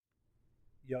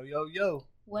Yo, yo, yo.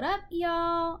 What up,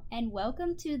 y'all? And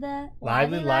welcome to the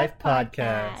Lively Life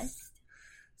Podcast.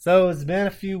 So it's been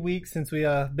a few weeks since we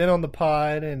been on the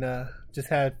pod and just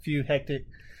had a few hectic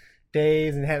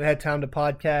days and haven't had time to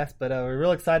podcast, but we're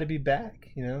real excited to be back,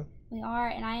 you know. We are,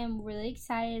 and I am really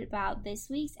excited about this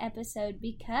week's episode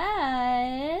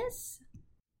because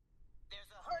there's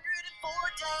 104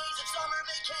 days of summer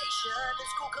vacation, and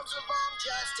school comes along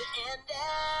just to end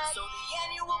it. So the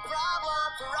annual problem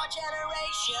for our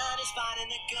generation is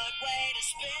finding a good way to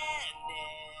spend it.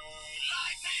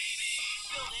 Like maybe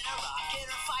building a rocket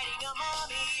or fighting a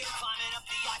mummy or climbing up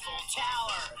the Eiffel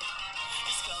Tower.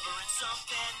 Discovering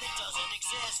something that doesn't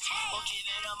exist or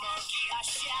giving a monkey a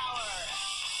shower.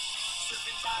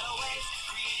 Surfing tidal waves,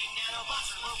 creating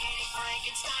nanobots, or locating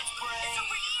Frankenstein's brain. It's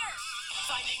over here!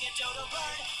 Finding a dodo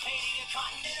bird, painting a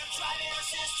continent, or driving our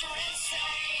sister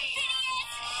insane.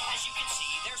 As you can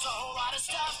see, there's a whole lot of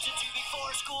stuff to do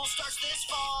before school starts this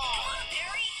fall. Come on,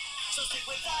 Barry! So stick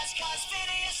with us, cause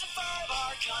Phineas and Ferb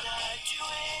are gonna do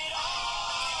it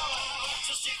all.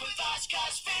 So stick with us,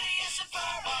 cause Phineas and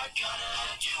Ferb are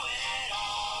gonna do it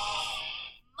all.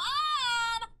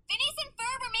 Mom! Phineas and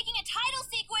Ferb are making a title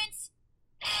sequence!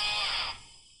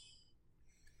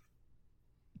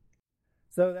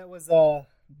 So that was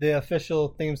the official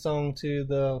theme song to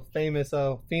the famous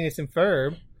Phineas and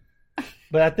Ferb.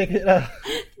 But I think the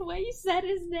way you said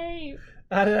his name.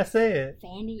 How did I say it?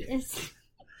 Phineas.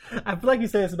 I feel like you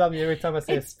say this about me every time I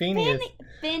say it's Phineas.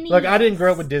 Phineas. Look, I didn't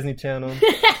grow up with Disney Channel.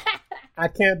 I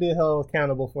can't be held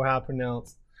accountable for how I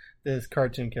pronounce this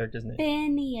cartoon character's name.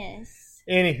 Phineas.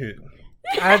 Anywho,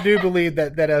 I do believe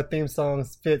that our theme song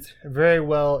fits very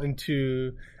well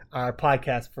into our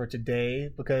podcast for today,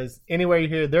 because anywhere you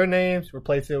hear their names,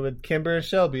 replace it with Kimber and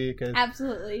Shelby, because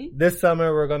absolutely this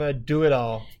summer we're gonna do it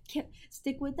all.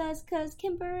 Stick with us, cause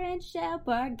Kimber and Shelby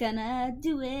are gonna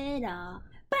do it all.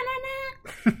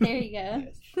 Banana. There you go.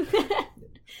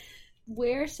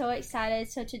 We're so excited.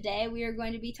 So today we are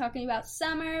going to be talking about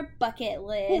summer bucket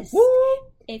list.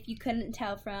 If you couldn't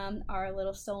tell from our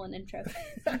little stolen intro.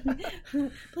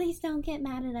 Please don't get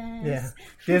mad at us. Yeah,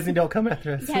 Disney, don't come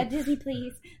after us. Yeah, Disney,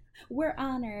 please. We're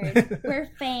honored. We're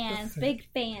fans, big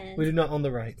fans. We do not own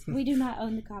the rights. We do not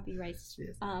own the copyrights.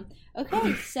 Yes.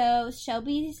 Okay, so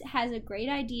Shelby has a great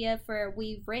idea for,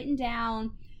 we've written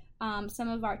down some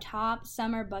of our top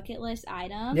summer bucket list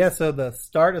items. Yeah, so the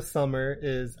start of summer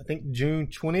is, I think, June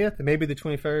 20th, maybe the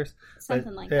 21st.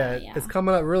 Something like that, yeah. It's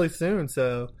coming up really soon,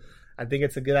 so I think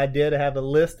it's a good idea to have a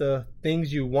list of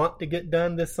things you want to get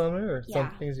done this summer, or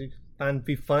some things you find to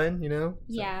be fun, you know?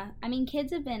 So. Yeah, I mean,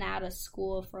 kids have been out of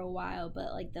school for a while,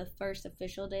 but like the first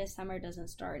official day of summer doesn't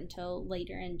start until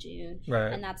later in June.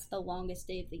 Right. And that's the longest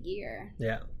day of the year.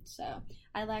 Yeah. So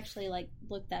I've actually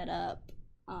looked that up.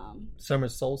 Summer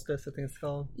solstice, I think it's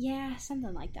called. Yeah,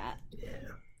 something like that.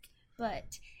 Yeah.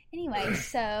 But anyway,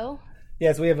 so...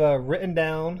 Yes, we have written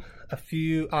down a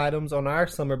few items on our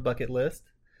summer bucket list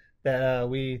that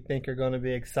we think are going to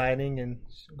be exciting and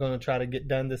going to try to get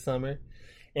done this summer.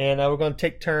 And we're going to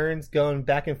take turns going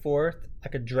back and forth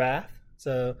like a draft.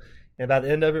 So and by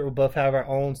the end of it, we'll both have our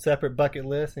own separate bucket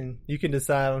list, and you can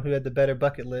decide on who had the better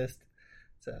bucket list.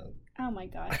 So... Oh my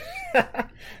gosh.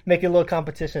 Make a little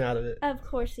competition out of it. Of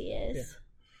course he is.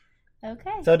 Yeah.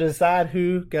 Okay. So to decide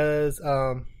who goes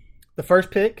the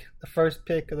first pick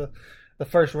of the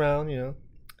first round, you know,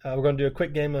 we're going to do a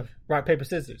quick game of rock, paper,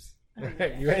 scissors. Oh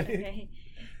You ready? Okay.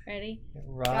 Ready?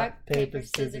 Rock, paper,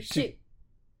 scissors, shoot.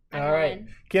 I All right. won.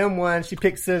 Kim won. She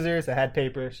picked scissors. I had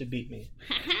paper. She beat me.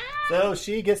 So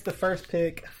she gets the first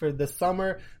pick for the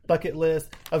summer bucket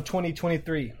list of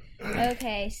 2023.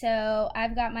 Okay, so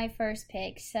I've got my first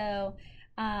pick. So,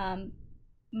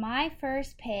 my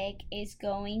first pick is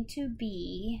going to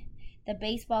be the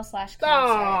baseball / concert.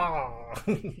 Oh!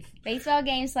 Baseball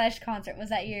game / concert. Was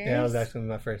that yours? Yeah, that was actually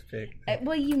my first pick.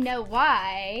 Well, you know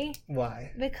why?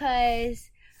 Why? Because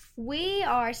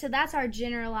so that's our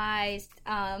generalized,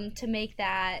 to make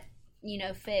that, you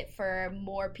know, fit for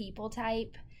more people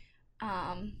type,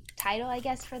 title, I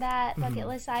guess, for that bucket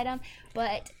list item.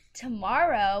 But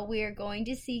tomorrow we are going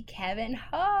to see Kevin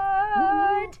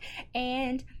Hart,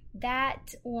 and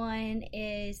that one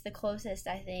is the closest,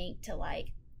 I think, to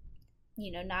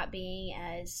not being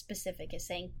as specific as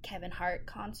saying Kevin Hart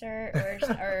concert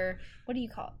or what do you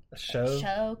call it? A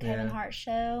show. Kevin Hart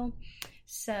show.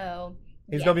 So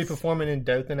he's going to be performing in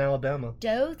Dothan, Alabama.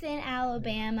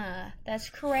 That's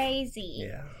crazy.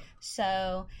 Yeah.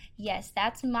 So, yes,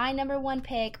 that's my number one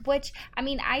pick, which, I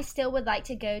mean, I still would like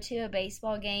to go to a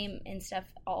baseball game and stuff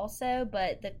also,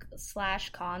 but the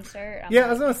 / concert. I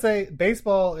was going to say,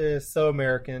 baseball is so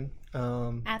American.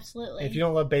 Absolutely. If you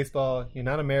don't love baseball, you're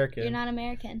not American. You're not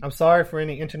American. I'm sorry for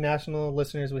any international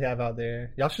listeners we have out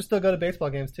there. Y'all should still go to baseball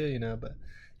games too, but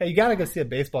hey, you gotta go see a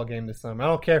baseball game this summer. I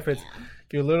don't care if it's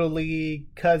if your little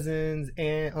league, cousins,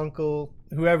 aunt, uncle,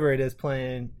 whoever it is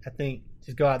playing. I think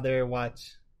just go out there and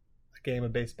watch a game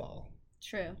of baseball.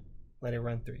 True. Let it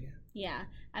run through you. Yeah.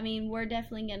 I mean, we're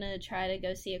definitely going to try to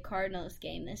go see a Cardinals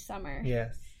game this summer.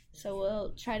 Yes. So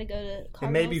we'll try to go to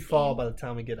Cardinals. It may be fall game. by the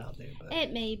time we get out there. But.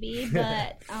 It may be,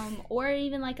 but or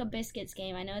even like a Biscuits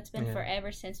game. I know it's been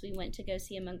forever since we went to go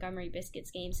see a Montgomery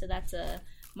Biscuits game, so that's a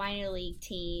minor league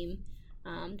team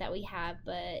that we have.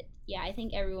 But yeah, I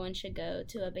think everyone should go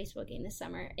to a baseball game this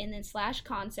summer, and then /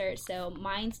 concert. So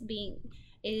mine's going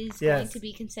to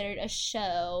be considered a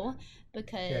show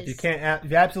because if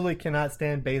you absolutely cannot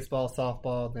stand baseball,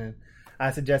 softball, then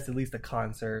I suggest at least a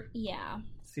concert. Yeah.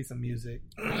 See some music.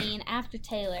 I mean, after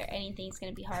Taylor, anything's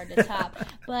going to be hard to top.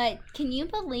 But can you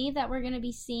believe that we're going to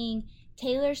be seeing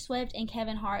Taylor Swift and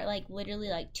Kevin Hart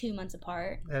literally 2 months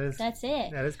apart? That's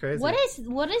it. That is crazy.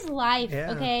 What is life?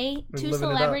 Yeah, okay, 2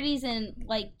 celebrities in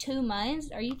 2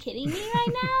 months. Are you kidding me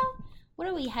right now? What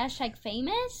are we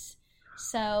 #famous?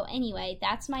 So anyway,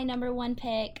 that's my number 1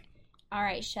 pick. All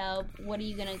right, Shelb, what are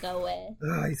you gonna go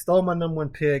with? You stole my number 1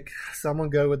 pick, so I'm gonna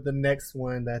go with the next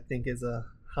one that I think is a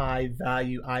high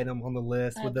value item on the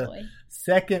list. With the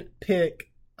second pick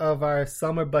of our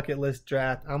summer bucket list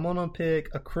draft, I'm gonna pick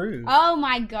a cruise. Oh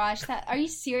my gosh, are you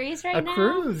serious right now? A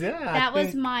cruise, yeah. That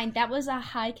was mine. That was a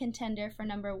high contender for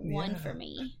number 1 for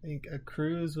me. I think a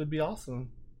cruise would be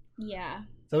awesome. Yeah.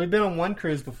 So we've been on one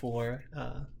cruise before.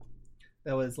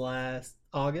 That was last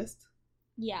August.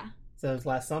 Yeah. So it was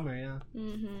last summer, yeah.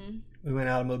 Mm-hmm. We went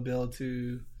out of Mobile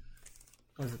to,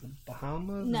 was it the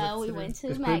Bahamas? No, we went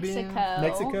to Mexico.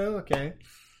 Mexico, okay.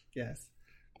 Yes.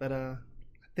 But I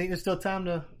think there's still time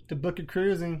to book a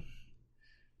cruise and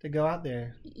to go out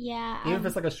there. Yeah. Even if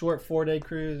it's a short 4-day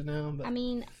cruise now. But. I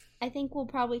mean, I think we'll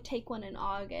probably take one in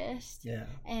August. Yeah.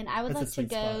 And I would like to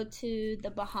go to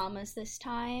the Bahamas this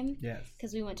time. Yes.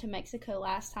 Because we went to Mexico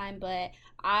last time. But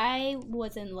I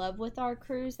was in love with our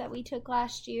cruise that we took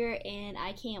last year. And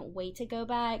I can't wait to go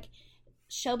back.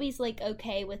 Shelby's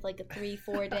okay with a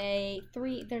 3-4 day.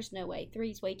 There's no way.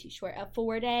 3's way too short. A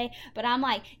 4-day. But I'm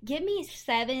give me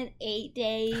 7-8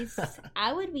 days.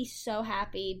 I would be so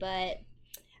happy. But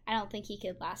I don't think he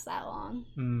could last that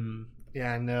long.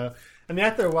 Yeah, I know. I mean,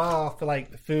 after a while, I feel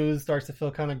like the food starts to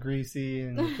feel kind of greasy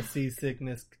and the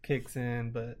seasickness kicks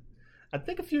in. But I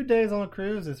think a few days on a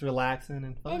cruise is relaxing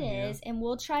and fun. It is, and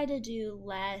we'll try to do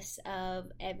less of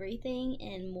everything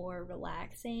and more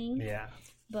relaxing. Yeah.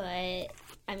 But,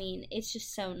 I mean, it's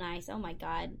just so nice. Oh, my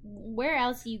God. Where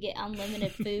else do you get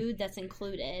unlimited food that's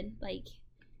included?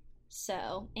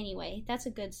 So, anyway, that's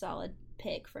a good solid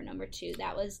pick for number 2.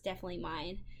 That was definitely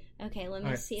mine. Okay, let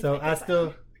me see if I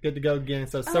still... Good to go again.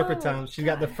 So Surfer Time. She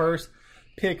got the first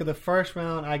pick of the first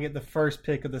round. I get the first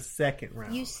pick of the second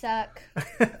round. You suck.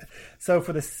 So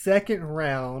for the second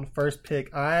round, first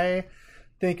pick, I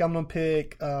think I'm gonna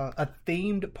pick a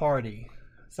themed party.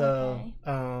 So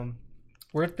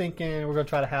we're thinking we're gonna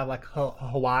try to have a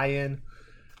Hawaiian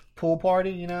pool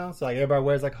party. So everybody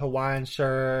wears a Hawaiian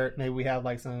shirt. Maybe we have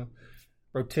some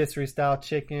rotisserie style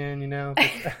chicken.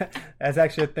 That's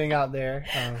actually a thing out there.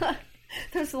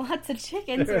 There's lots of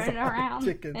chickens running around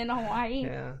in Hawaii.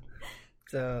 Yeah.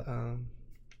 So, and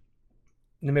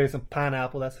maybe some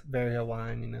pineapple. That's very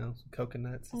Hawaiian, some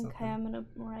coconuts. Okay, something. I'm going to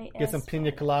write. Get some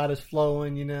pina coladas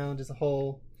flowing, just a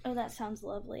whole. Oh, that sounds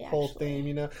lovely, whole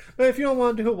theme, But if you don't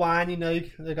want to do Hawaiian,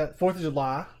 they got 4th of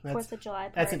July. 4th of July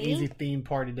party. That's an easy theme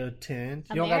party to attend.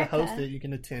 You don't got to host it. You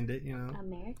can attend it,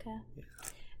 America. Yeah.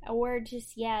 Or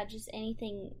just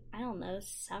anything, I don't know,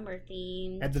 summer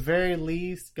themed. At the very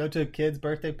least, go to a kid's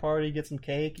birthday party, get some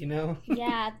cake,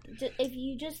 Yeah, if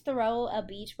you just throw a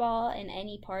beach ball in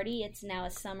any party, it's now a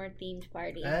summer themed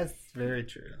party. That's very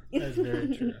true. That's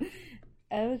very true.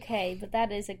 Okay, but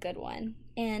that is a good one.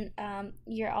 And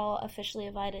you're all officially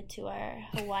invited to our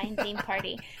Hawaiian themed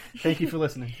party. Thank you for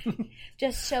listening.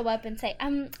 Just show up and say,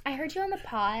 I heard you on the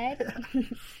pod.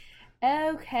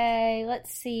 Okay,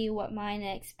 let's see what my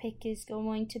next pick is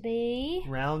going to be.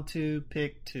 Round 2,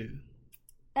 pick 2.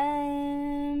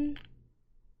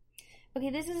 Okay,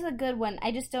 this is a good one.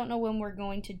 I just don't know when we're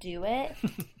going to do it.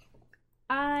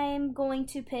 I'm going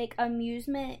to pick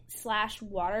amusement /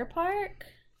 water park.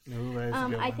 Ooh, that's a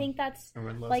good I one. think that's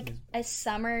a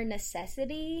summer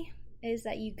necessity. Is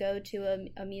that you go to an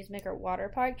amusement or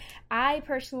water park. I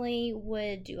personally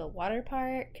would do a water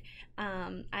park.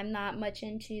 I'm not much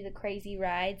into the crazy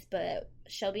rides, but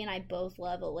Shelby and I both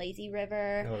love a lazy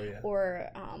river. Oh, yeah.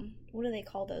 Or what do they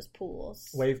call those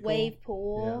pools? Wave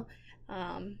pool.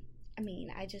 I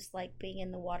mean, I just like being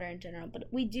in the water in general. But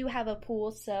we do have a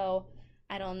pool, so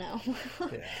I don't know.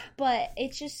 Yeah. But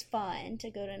it's just fun to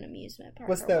go to an amusement park.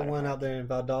 What's or that water one park. out there in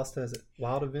Valdosta? Is it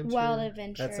Wild Adventures? Wild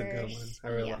Adventures. That's a good one. I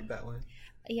really Yeah. like that one.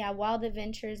 Yeah, Wild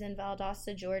Adventures in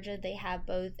Valdosta, Georgia. They have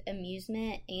both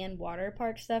amusement and water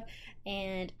park stuff,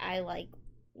 and I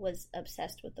was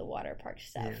obsessed with the water park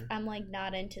stuff. Yeah. I'm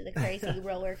not into the crazy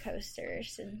roller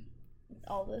coasters and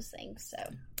all those things.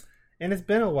 So And it's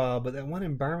been a while, but that one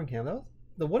in Birmingham,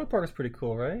 the water park was pretty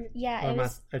cool, right? yeah, Or it am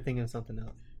was. I thinking of something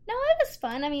else? No, it was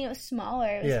fun. I mean, it was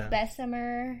smaller. It was Yeah.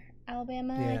 Bessemer,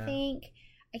 Alabama, Yeah. I think.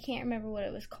 I can't remember what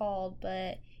it was called,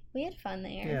 but we had fun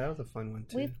there. Yeah, that was a fun one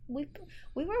too.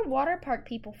 We were water park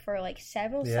people for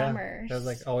several summers. That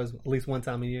was always at least one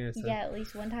time a year. So Yeah, at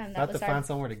least one time. I have to find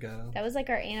somewhere to go. That was our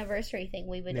anniversary thing.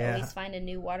 We would Yeah. always find a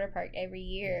new water park every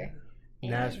year.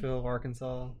 And- Nashville,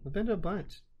 Arkansas. We've been to a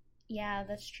bunch. Yeah,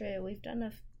 that's true. We've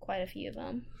done quite a few of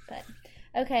them. But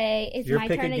okay, it's Your my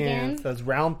pick turn again. So it's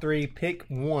round 3, pick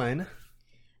 1.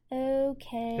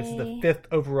 Okay. This is the 5th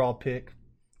overall pick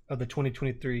of the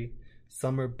 2023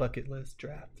 Summer Bucket List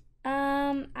Draft.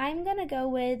 I'm gonna go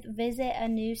with visit a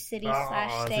new city /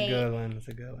 That's state. a good one. That's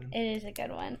a good one. It is a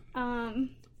good one.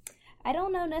 I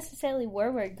don't know necessarily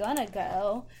where we're gonna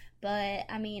go, but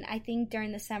I mean, I think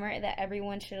during the summer that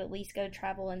everyone should at least go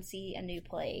travel and see a new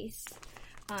place.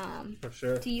 For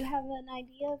sure. Do you have an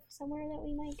idea of somewhere that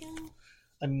we might go?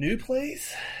 A new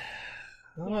place?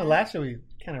 I don't know. Yeah. Last year we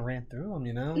kind of ran through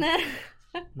them,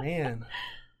 Man.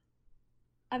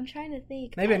 I'm trying to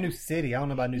think. Maybe a new city. I don't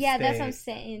know about a new Yeah, state. that's what I'm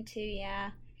saying too.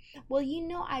 Yeah. Well,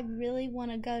 I really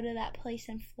want to go to that place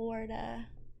in Florida,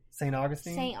 St.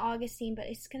 Augustine? St. Augustine, but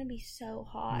it's gonna be so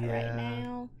hot right Yeah.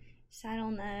 now, so I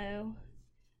don't know.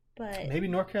 But Maybe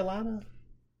North Carolina?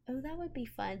 oh, that would be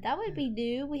fun. That would be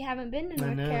new. We haven't been to I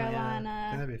North know, Carolina.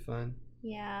 Yeah. That'd be fun.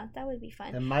 Yeah, that would be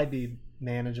fun. It might be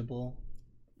manageable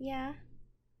Yeah.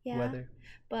 Yeah. weather.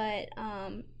 But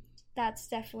that's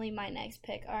definitely my next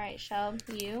pick. All right, Shell,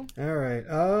 you. All right.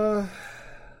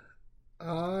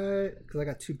 Because I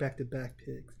got 2 back-to-back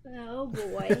picks. Oh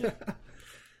boy.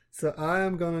 So I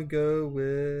am gonna go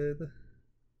with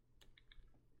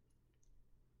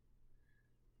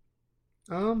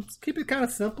keep it kind of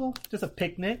simple. Just a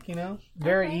picnic,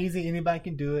 Very Okay. easy. Anybody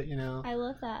can do it, I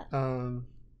love that.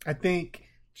 I think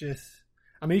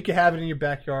you can have it in your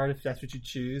backyard if that's what you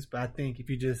choose, but I think if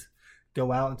you just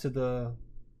go out into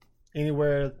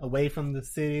anywhere away from the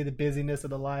city, the busyness of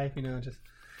the life, just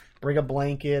bring a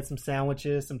blanket, some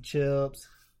sandwiches, some chips.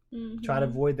 Mhm. Try to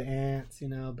avoid the ants,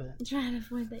 but Trying to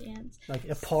avoid the ants. like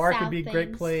a park would South be a great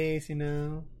things. place,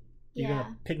 Even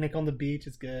Yeah. a picnic on the beach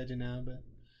is good, but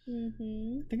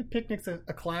Mhm. I think a picnic's a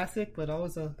classic, but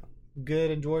always a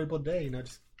good, enjoyable day,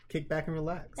 just kick back and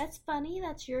relax. That's funny.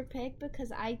 That's your pick because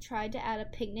I tried to add a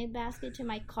picnic basket to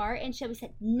my cart, and Shelby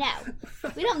said, "No,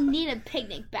 we don't need a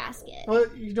picnic basket."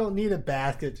 Well, you don't need a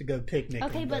basket to go picnicking.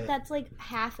 Okay, but that's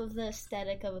half of the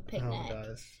aesthetic of a Oh, picnic. gosh.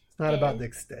 It's not about the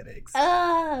aesthetics.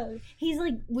 Oh, he's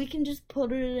like, we can just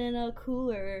put it in a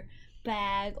cooler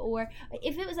bag, or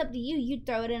if it was up to you, you'd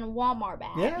throw it in a Walmart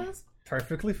bag. Yeah, it's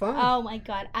perfectly fine. Oh my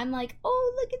god, I'm like,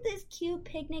 oh, look at this cute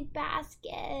picnic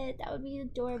basket. That would be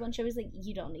adorable. And Shelby's like,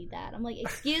 you don't need that. I'm like,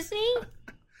 excuse me?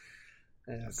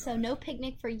 Yeah, So no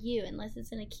picnic for you unless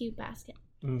it's in a cute basket.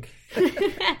 okay.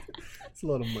 It's a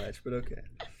little much, but okay.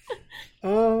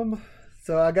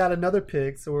 So I got another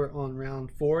pick. So we're on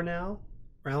round 4 now.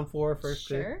 Round 4, first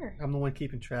Sure. pick. I'm the one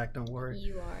keeping track. Don't worry.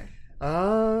 You are.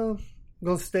 I'm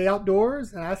gonna stay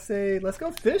outdoors, and I say let's go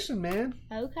fishing, man.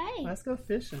 Okay. Let's go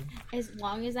fishing. As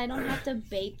long as I don't have to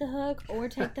bait the hook or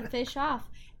take the fish off.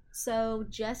 So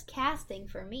just casting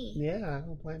for me. Yeah, I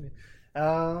don't blame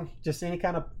you. Just any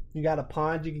kind of, you got a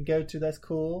pond you can go to, that's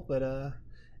cool. But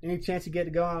any chance you get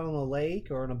to go out on a lake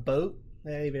or on a boat,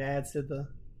 that even adds to the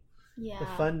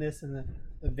funness and the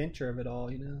adventure of it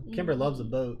all. Kimber loves a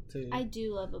boat too. I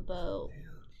do love a boat.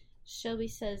 Shelby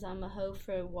says I'm a hoe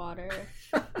for water.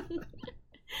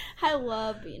 I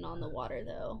love being on the water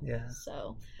though. Yeah.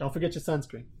 So Don't forget your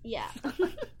sunscreen. yeah.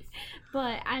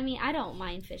 But I mean, I don't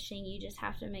mind fishing. You just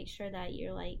have to make sure that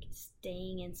you're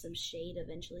staying in some shade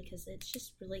eventually, because it's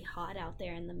just really hot out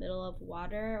there in the middle of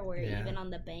water, or Yeah. even on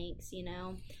the banks,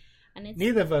 And it's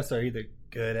Neither of us are either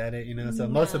good at it, So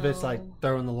most of it's like No.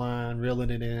 throwing the line, reeling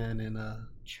it in, and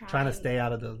trying to stay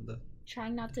out of the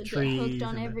trying not to get trees hooked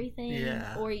on and everything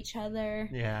yeah. or each other.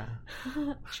 yeah.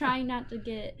 Trying not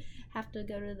to have to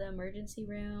go to the emergency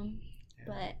room. Yeah.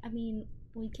 But I mean,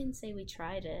 we can say we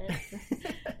tried it.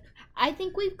 I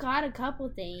think we've got a couple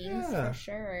things Yeah. for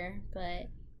sure, but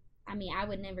I mean, I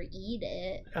would never eat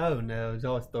it. Oh no, it's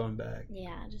always throwing back.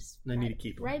 Yeah, just They need to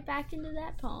keep 'em. right back into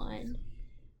that pond.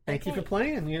 Thank you Okay. for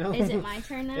playing. Is it my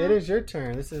turn now? It is your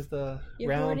turn. This is the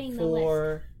You're hoarding round the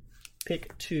 4,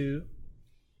 pick 2,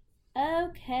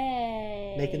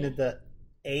 Okay. making it the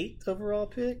 8th overall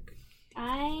pick.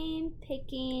 I'm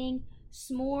picking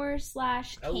s'more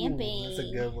 / camping. Oh, that's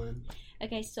a good one.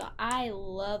 Okay, so I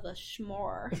love a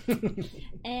s'more.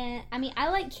 And I mean, I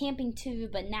like camping too,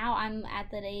 but now I'm at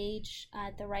that age,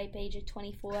 at the ripe age of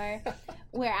 24,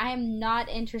 where I am not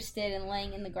interested in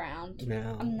laying in the ground.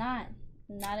 No. I'm not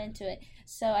into it.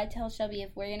 So I tell Shelby,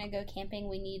 if we're gonna go camping,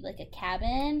 we need like a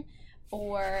cabin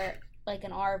or like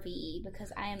an RV,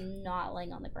 because I am not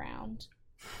laying on the ground.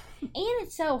 And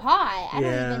it's so hot. I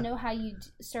don't Yeah. even know how you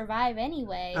survive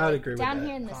anyway. I would agree with Down that.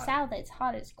 here in the Hot. south, it's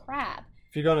hot as crap.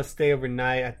 If you're gonna stay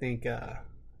overnight, I think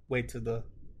wait till the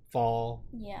fall,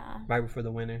 Yeah, right before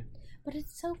the winter. but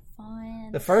it's so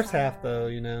fun. The first half, summer. though,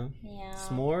 you know, Yeah.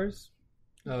 s'mores.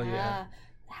 Oh yeah,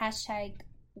 Hashtag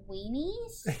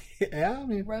weenies. yeah. I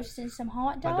mean, Roasting some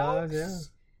hot Hot dogs. dogs, yeah.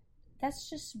 That's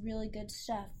just really good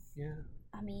stuff. yeah.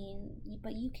 I mean,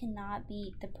 but you cannot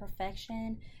beat the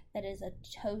perfection that is a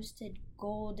toasted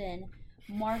golden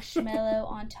marshmallow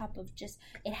on top of just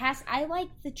it has. I like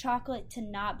the chocolate to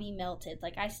not be melted.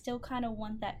 Like, I still kind of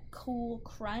want that cool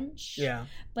crunch. Yeah.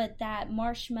 But that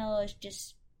marshmallow is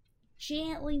just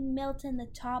gently melting the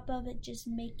top of it, just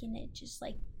making it just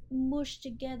like mush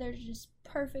together just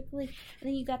perfectly. And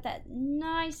then you got that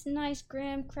nice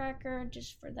graham cracker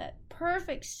just for that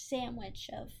perfect sandwich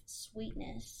of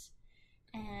sweetness.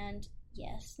 And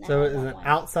yes, now So I is want an one.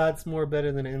 outside s'more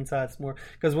better than an inside s'more?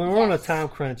 Because when we're on a Yes. time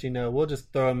crunch, you know, we'll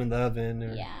just throw them in the oven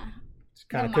or Yeah. just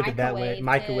kind of The cook it that way. microwave,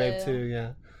 Microwave too,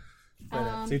 yeah. But,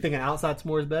 Um, so you think an outside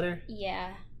s'more is better?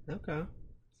 Yeah. Okay.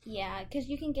 Yeah, because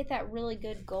you can get that really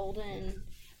good golden.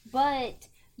 But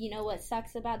you know what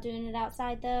sucks about doing it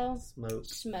outside though?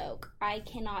 Smoke. I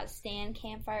cannot stand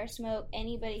campfire smoke.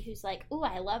 Anybody who's like, "Ooh,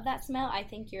 I love that smell," I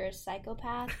think you're a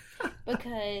psychopath,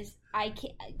 because I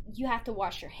can't. You have to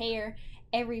wash your hair.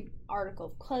 Every article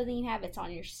of clothing you have, it's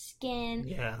on your skin.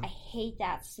 Yeah. I hate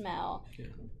that smell. Yeah.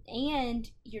 And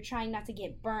you're trying not to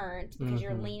get burnt because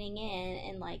you're Mhm. leaning in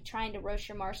and like trying to roast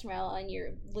your marshmallow, and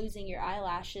you're losing your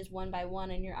eyelashes one by one,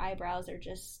 and your eyebrows are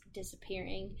just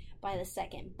disappearing by the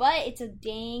second. But it's a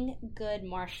dang good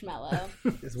marshmallow.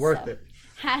 It's worth So-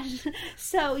 it.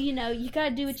 So, you know, you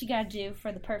gotta do what you gotta do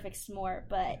for the perfect s'more.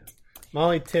 But My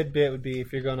only tidbit would be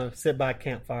if you're gonna sit by a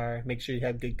campfire, make sure you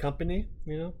have good company.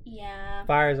 You know, yeah,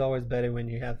 fire is always better when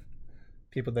you have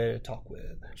people there to talk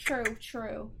with.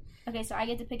 true. Okay, so I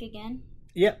get to pick again.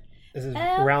 Yep. This is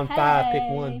round 5. Pick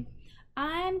Okay. one.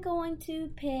 I'm going to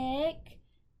pick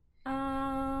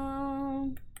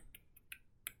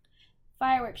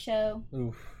fireworks show.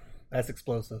 Oof, that's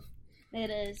explosive. It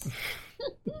is.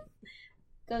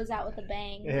 Goes out with a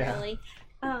bang, Yeah. really.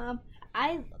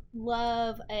 I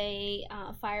love a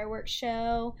fireworks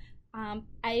show. I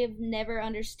have never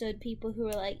understood people who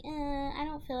are like, I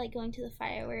don't feel like going to the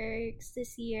fireworks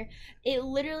this year. It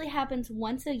literally happens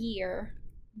once a year.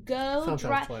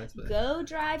 Sometimes twice, but Go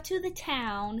drive to the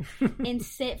town and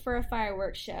sit for a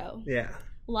fireworks show. yeah,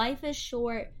 Life is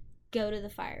short. Go to the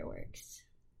fireworks.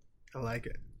 I like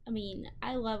it. I mean,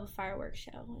 I love a fireworks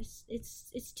show.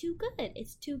 It's too good.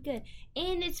 It's too good,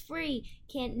 and it's free.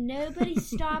 Can't nobody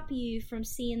stop you from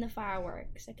seeing the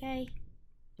fireworks? Okay,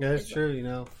 Yeah, that's true. You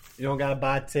know, you don't gotta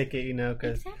buy a ticket. You know,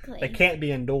 because exactly. they can't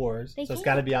be indoors, They so it's can't.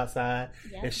 got to be outside.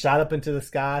 Yeah. It's shot up into the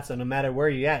sky, so no matter where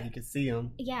you're at, you can see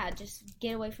them. Yeah, just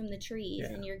get away from the trees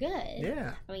Yeah. and you're good.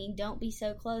 Yeah, I mean, don't be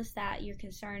so close that you're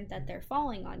concerned that they're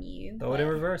falling on you. throw it in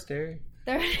reverse, Terry.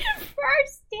 They're in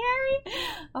reverse, Terry.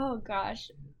 Oh gosh.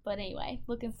 But anyway,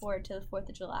 looking forward to the 4th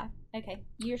of July. Okay,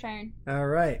 your turn. All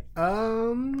right.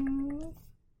 I'm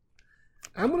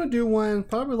gonna do one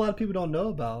probably a lot of people don't know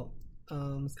about.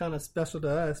 It's kind of special to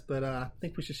us, but I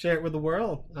think we should share it with the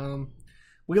world.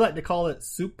 We like to call it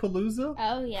Soup Palooza.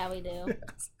 Oh yeah, we do.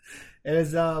 It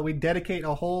is we dedicate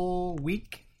a whole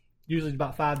week, usually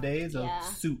about 5 days, of Yeah.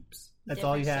 soups. That's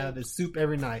all you Different have soups. is soup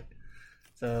every night.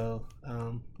 So,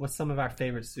 what's some of our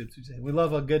favorite soups? We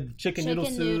love a good chicken noodle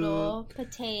soup,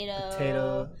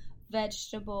 potato,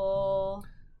 vegetable,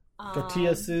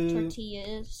 tortilla soup,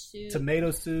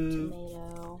 tomato soup.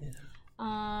 tomato.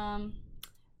 Yeah.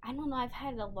 I don't know. I've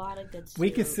had a lot of good soups. We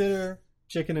consider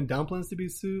chicken and dumplings to be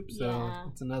soup, so Yeah.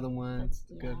 it's another one. That's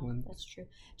It's a good one. That's true.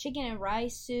 Chicken and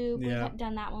rice soup. Yeah. We've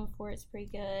done that one before. It's pretty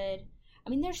good. I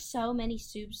mean, there's so many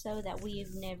soups though that we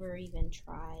have never even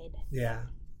tried. Yeah,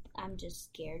 I'm just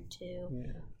scared to.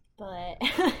 yeah. But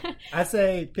I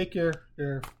say pick your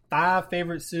 5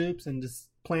 favorite soups and just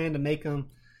plan to make them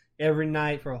every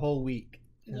night for a whole week.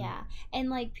 Yeah. And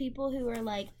like people who are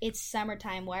like, it's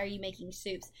summertime, why are you making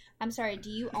soups? I'm sorry, do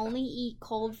you only eat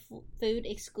cold food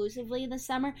exclusively in the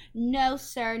summer? No,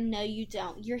 sir, no, you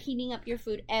don't. You're heating up your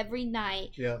food every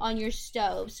night on your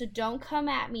stove. So don't come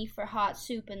at me for hot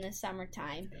soup in the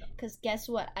summertime. Because guess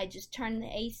what? I just turn the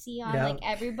AC on like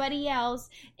everybody else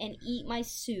and eat my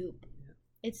soup.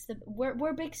 It's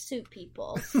we're big soup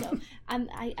people, so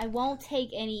I won't take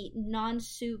any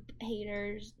non-soup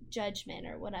haters judgment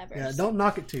or whatever. Yeah, don't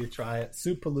knock it till you try it.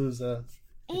 Soup-palooza,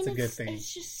 it's a good thing.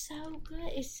 It's just so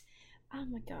good. It's oh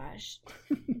my gosh,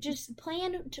 just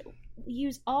plan to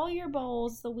use all your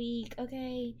bowls the week.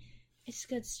 Okay, it's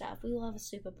good stuff. We love a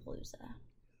soup-palooza.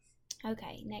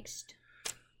 Okay, next.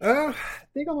 I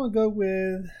think I'm going to go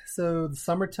with, so the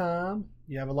summertime,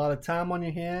 you have a lot of time on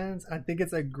your hands. I think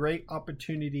it's a great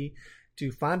opportunity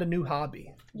to find a new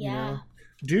hobby. Yeah. You know?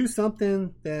 Do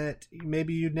something that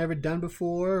maybe you've never done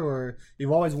before or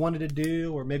you've always wanted to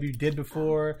do or maybe you did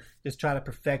before. Just try to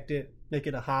perfect it, make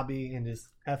it a hobby, and just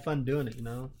have fun doing it, you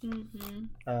know?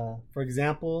 Mm-hmm. For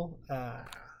example,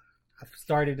 I've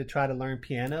started to try to learn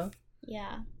piano.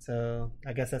 Yeah. So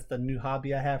I guess that's the new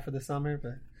hobby I have for the summer,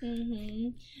 but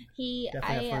definitely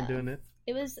have fun doing it.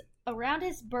 It was around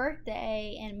his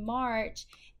birthday in March,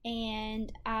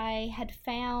 and I had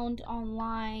found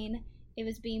online, it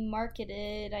was being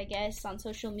marketed, I guess, on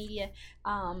social media,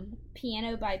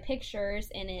 Piano by Pictures,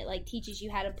 and it like teaches you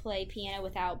how to play piano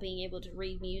without being able to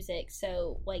read music.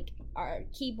 So like our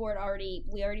keyboard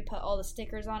we already put all the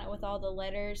stickers on it with all the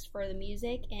letters for the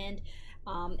music, and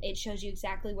it shows you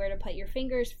exactly where to put your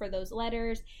fingers for those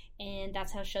letters, and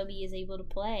that's how Shelby is able to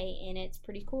play, and it's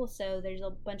pretty cool. So there's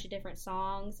a bunch of different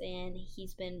songs, and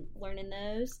he's been learning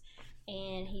those,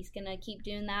 and he's gonna keep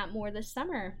doing that more this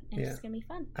summer, and it's gonna be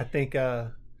fun. I think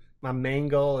my main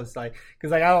goal is like,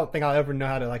 because like I don't think I'll ever know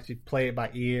how to actually play it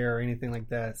by ear or anything like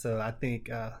that. So I think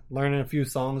learning a few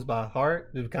songs by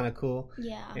heart would be kind of cool.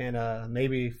 Yeah. And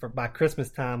maybe by Christmas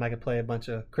time I could play a bunch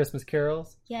of Christmas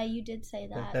carols. Yeah, you did say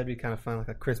that. That'd be kind of fun, like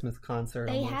a Christmas concert.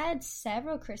 They had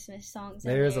several Christmas songs.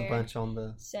 There's a bunch on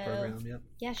the program. Yep.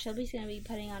 Yeah, Shelby's gonna be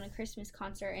putting on a Christmas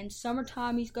concert, and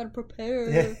summertime he's got to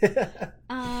prepare.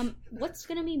 What's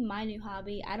gonna be my new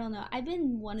hobby? I don't know. I've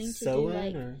been wanting to do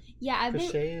like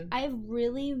I've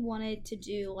really wanted to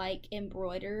do like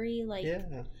embroidery,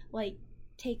 like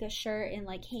take a shirt and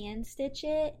like hand stitch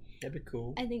it. That'd be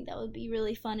cool. I think that would be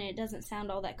really fun, and it doesn't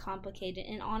sound all that complicated.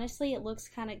 And honestly, it looks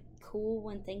kind of cool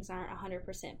when things aren't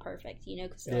 100% perfect, you know,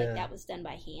 because like that was done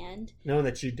by hand. Knowing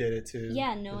that you did it too.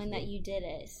 Yeah, knowing that you did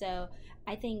it. So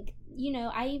I think, you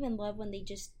know, I even love when they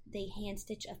hand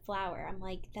stitch a flower. I'm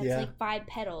like, that's like 5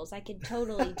 petals. I could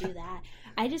totally do that.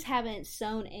 I just haven't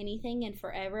sewn anything in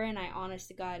forever, and I honest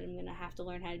to God, I'm gonna have to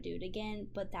learn how to do it again.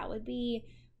 But that would be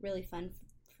really fun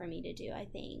for me to do. I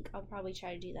think I'll probably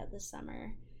try to do that this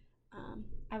summer.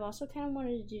 I've also kind of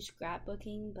wanted to do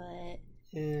scrapbooking, but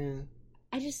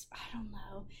I don't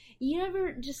know. You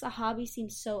never, just a hobby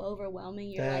seems so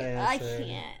overwhelming. You're I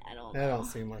can't. I don't know. That don't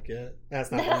seem like it.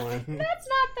 That's not the one. That's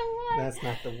not the one. That's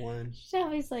not the one.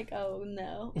 Shelby's like, oh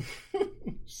no.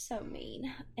 So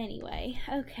mean. Anyway,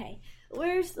 okay.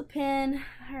 Where's the pen?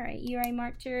 Alright, you already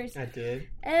marked yours? I did.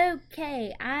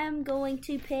 Okay, I'm going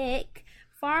to pick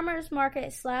Farmers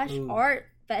Market / Art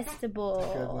Festival.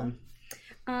 That's a good one.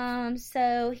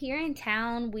 So here in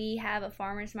town, we have a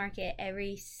farmer's market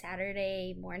every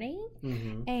Saturday morning.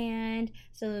 Mm-hmm. And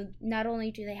so not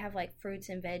only do they have like fruits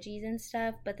and veggies and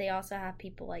stuff, but they also have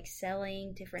people like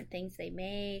selling different things they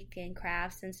make and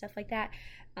crafts and stuff like that.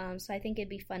 So I think it'd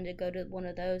be fun to go to one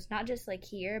of those, not just like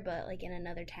here, but like in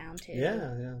another town too.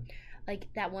 Yeah. Like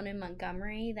that one in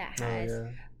Montgomery that has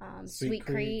Sweet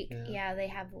Creek. Yeah, they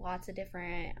have lots of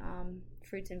different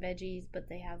fruits and veggies, but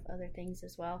they have other things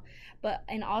as well.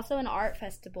 And also an art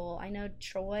festival. I know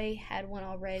Troy had one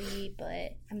already,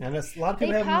 but and a lot of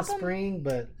people have them in the spring,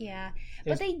 but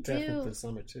but they do for the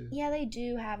summer too. Yeah, they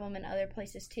do have them in other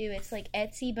places too. It's like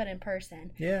Etsy, but in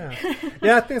person. Yeah,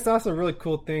 yeah. I think it's also a really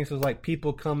cool thing. So it's like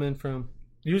people coming from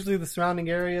usually the surrounding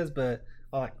areas, but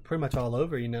like pretty much all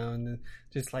over, you know, and then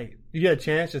just like you get a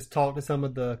chance, just talk to some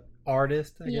of the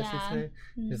artists, I guess you'd say.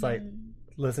 Mm-hmm. Just like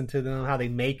listen to them, how they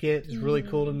make it. It's really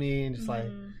cool to me, and just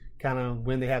like kind of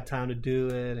when they have time to do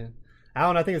it. And I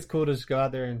don't know, I think it's cool to just go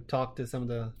out there and talk to some of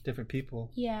the different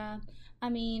people. Yeah, I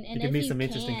mean, and you can meet some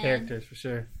interesting characters for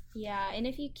sure. Yeah, and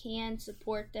if you can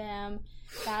support them,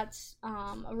 that's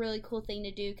a really cool thing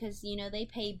to do, because you know they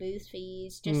pay booth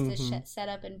fees just to set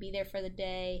up and be there for the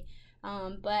day.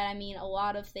 But I mean, a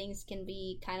lot of things can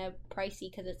be kind of pricey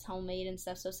because it's homemade and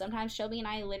stuff. So sometimes Shelby and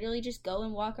I literally just go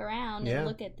and walk around and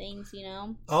look at things, you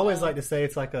know. I always like to say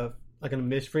it's like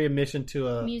like free admission to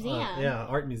a Museum.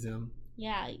 art museum.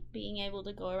 Yeah, being able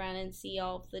to go around and see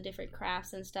all of the different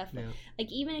crafts and stuff. Yeah.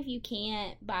 Like, even if you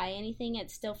can't buy anything,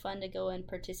 it's still fun to go and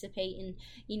participate. And,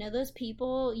 you know, those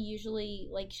people usually,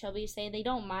 like Shelby say, they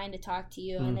don't mind to talk to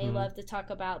you. And they love to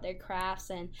talk about their crafts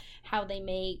and how they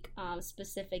make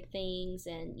specific things.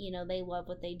 And, you know, they love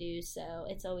what they do. So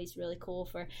it's always really cool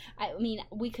I mean,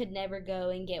 we could never go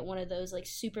and get one of those, like,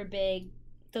 super big,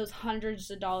 those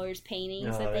hundreds of dollars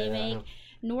paintings that they make.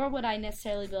 Nor would I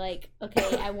necessarily be like,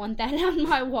 okay, I want that on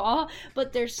my wall.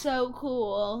 But they're so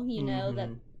cool, you know,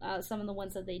 that some of the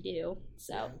ones that they do.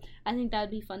 So I think that would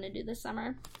be fun to do this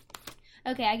summer.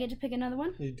 Okay, I get to pick another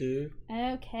one? You do?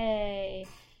 Okay.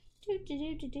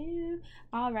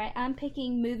 All right, I'm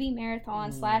picking movie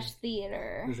marathon /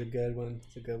 theater. It's a good one.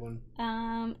 It's a good one.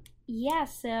 Yeah,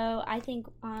 so I think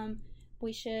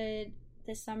we should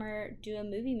this summer do a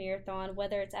movie marathon,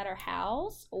 whether it's at our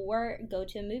house or go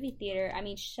to a movie theater. I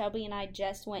mean, Shelby and I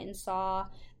just went and saw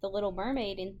The Little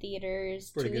Mermaid in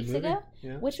theaters 2 weeks ago,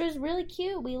 which was really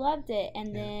cute. We loved it.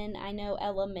 And then I know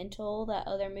Elemental, that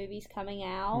other movie's coming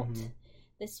out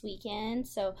this weekend.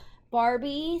 So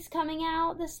Barbie's coming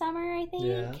out this summer, I think.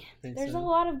 Yeah, I think There's a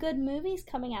lot of good movies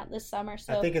coming out this summer.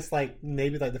 So I think it's like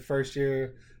maybe like the first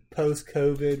year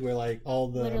post-COVID where like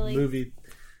all the movie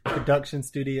production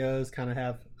studios kind of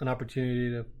have an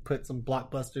opportunity to put some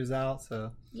blockbusters out.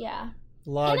 So yeah. A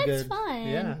lot of good. It's fun.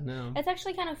 Yeah, no. It's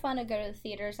actually kind of fun to go to the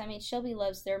theaters. I mean, Shelby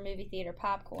loves their movie theater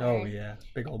popcorn. Oh, yeah.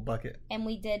 Big old bucket. And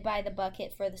we did buy the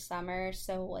bucket for the summer,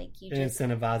 so, like, it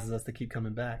incentivizes us to keep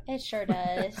coming back. It sure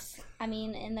does. I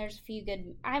mean, and there's a few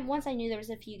good... Once I knew there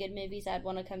was a few good movies I'd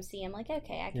want to come see, I'm like,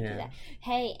 okay, I can do that.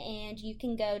 Hey, and you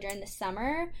can go during the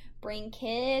summer, bring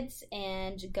kids,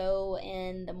 and go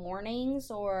in the mornings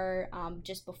or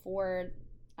just before...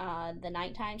 the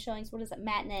nighttime showings. What is it?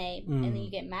 Matinee. And then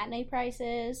you get matinee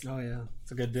prices. Oh, yeah.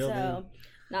 It's a good deal. So,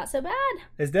 not so bad.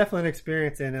 It's definitely an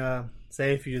experience. And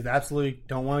say if you just absolutely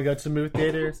don't want to go to movie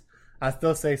theaters, I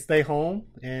still say stay home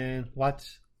and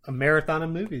watch a marathon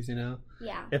of movies, you know?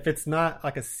 Yeah. If it's not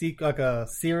like a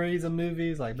series of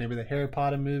movies, like maybe the Harry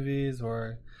Potter movies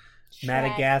or Shrek.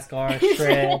 Madagascar,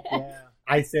 Shrek,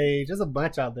 Ice Age. There's a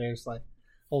bunch out there. It's like a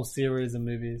whole series of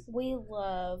movies. We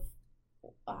love...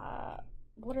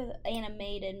 what are the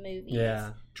animated movies?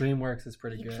 Yeah, DreamWorks is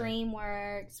pretty good.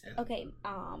 DreamWorks. Yeah. Okay,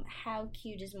 How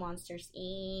Cute is Monsters,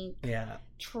 Inc.? Yeah.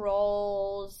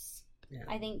 Trolls. Yeah.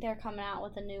 I think they're coming out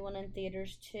with a new one in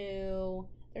theaters, too.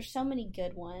 There's so many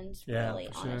good ones, yeah, really,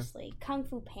 for honestly. Sure. Kung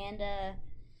Fu Panda.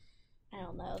 I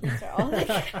don't know. These are all the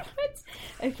good ones.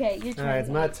 Okay, your turn. All right, it's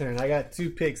my turn. I got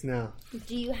 2 picks now.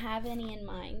 Do you have any in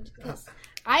mind?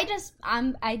 I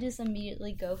just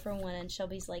immediately go for one, and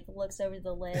Shelby's like looks over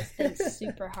the list, thinks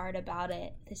super hard about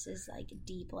it. This is like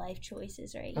deep life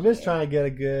choices right I'm just trying to get a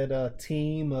good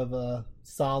team of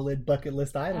solid bucket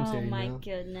list items here. Oh my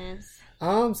goodness.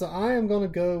 So I am gonna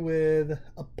go with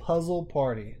a puzzle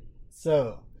party.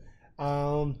 So,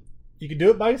 you can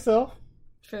do it by yourself.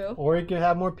 True. Or you can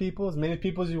have more people, as many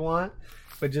people as you want,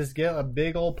 but just get a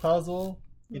big old puzzle.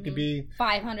 It could be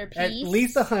 500 at piece.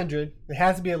 least 100. It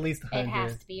has to be at least 100. It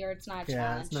has to be, or it's not a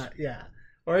challenge. It's not. Yeah,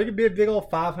 or it could be a big old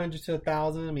 500 to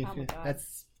 1,000. I mean,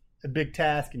 that's a big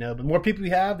task, you know. But the more people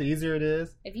you have, the easier it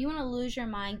is. If you want to lose your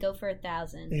mind, go for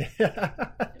 1,000. Yeah,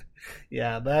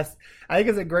 yeah. But I think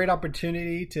it's a great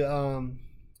opportunity to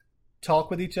talk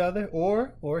with each other,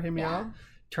 or hear me out.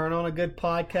 Turn on a good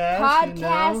podcast.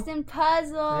 Podcast and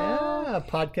puzzle. Yeah,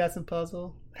 podcast and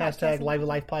puzzle. Hashtag Live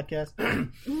Life Podcast.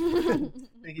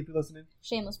 Thank you for listening.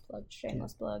 Shameless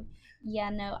plug. Yeah,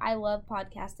 no, I love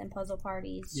podcast and puzzle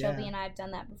parties. Yeah. Shelby and I have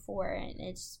done that before, and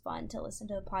it's fun to listen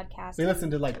to a podcast. We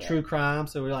listen to like true crime,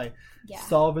 so we're like Yeah.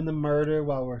 solving the murder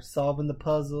while we're solving the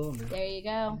puzzle. There you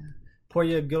go. Pour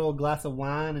you a good old glass of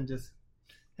wine and just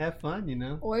have fun, you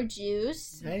know. Or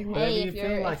juice. Hey, whatever you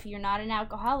feel like. If you're not an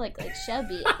alcoholic like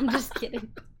Shelby. I'm just kidding.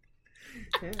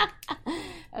 Yeah.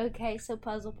 Okay, so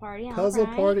puzzle party. Puzzle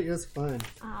party is fun.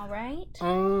 All right.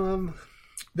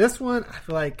 This one I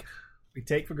feel like we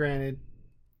take for granted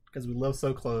because we live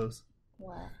so close.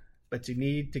 What? But you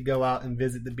need to go out and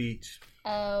visit the beach.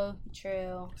 Oh,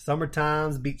 true.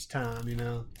 Summertime's beach time, you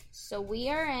know. So we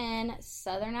are in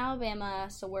southern Alabama,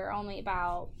 so we're only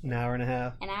about an hour and a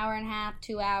half,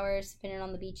 2 hours, depending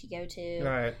on the beach you go to.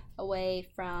 Right. Away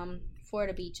from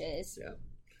Florida beaches. Yeah.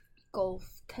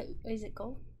 Is it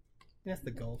Gulf? That's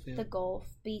the Gulf, yeah. The Gulf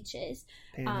beaches.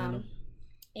 Panhandle.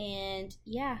 And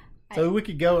yeah. So we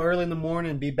could go early in the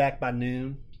morning and be back by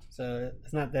noon. So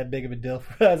it's not that big of a deal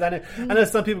for us. I know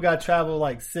some people got to travel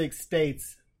like 6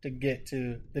 states to get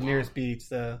to the nearest beach.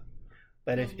 So,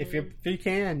 but if you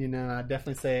can, you know, I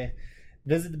definitely say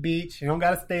visit the beach. You don't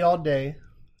got to stay all day,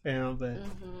 you know, but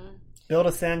build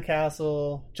a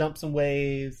sandcastle, jump some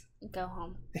waves. Go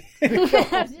home. There's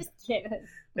Just kidding.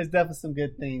 definitely some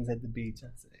good things at the beach,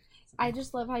 I'd say. I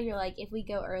just love how you're like, if we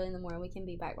go early in the morning, we can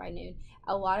be back by noon.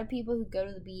 A lot of people who go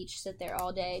to the beach sit there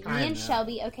all day. Me and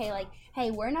Shelby, okay, like, hey,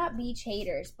 we're not beach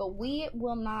haters, but we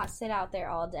will not sit out there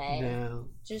all day. No.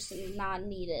 Just not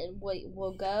needed.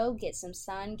 We'll go, get some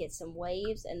sun, get some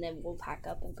waves, and then we'll pack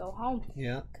up and go home.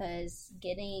 Yeah. Because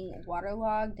getting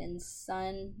waterlogged and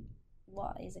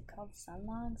what is it called?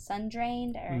 Sun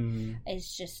drained? Or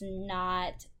it's just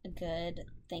not a good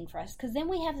thing for us. Because then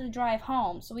we have to drive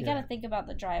home. So we got to think about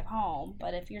the drive home.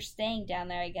 But if you're staying down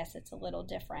there, I guess it's a little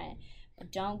different.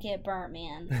 But don't get burnt,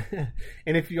 man.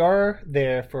 And if you are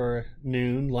there for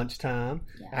noon, lunchtime,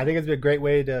 I think it's a great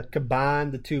way to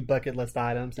combine the two bucket list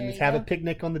items and just have a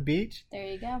picnic on the beach. There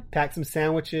you go. Pack some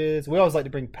sandwiches. We always like to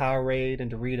bring Powerade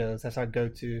and Doritos. That's our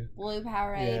go-to. Blue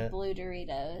Powerade, blue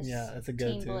Doritos. Yeah, that's a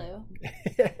go-to. Team Blue.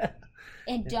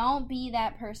 And don't be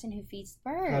that person who feeds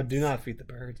the birds. Oh, do not feed the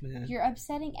birds, man. You're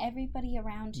upsetting everybody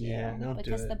around you. Yeah, don't do it.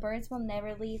 Because the birds will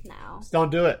never leave now. Just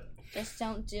don't do it. Just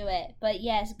don't do it. But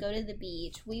yes, go to the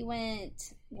beach. We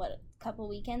went, a couple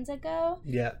weekends ago?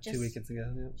 Yeah, 2 weekends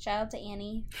ago. Yeah. Shout out to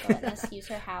Annie for letting us use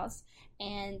her house.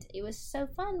 And it was so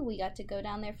fun. We got to go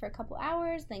down there for a couple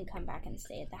hours, then come back and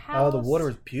stay at the house. Oh, the water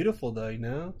was beautiful, though, you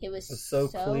know? It was so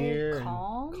clear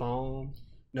calm. And calm.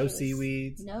 No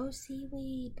seaweeds. No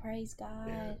seaweed, praise God.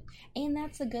 Yeah. And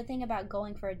that's the good thing about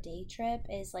going for a day trip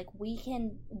is like we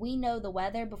know the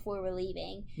weather before we're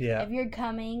leaving. Yeah. If you're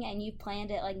coming and you've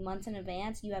planned it like months in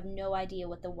advance, you have no idea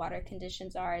what the water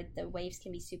conditions are. The waves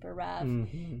can be super rough.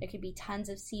 Mm-hmm. There could be tons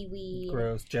of seaweed.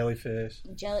 Gross. Jellyfish.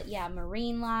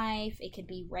 Marine life. It could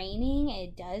be raining.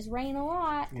 It does rain a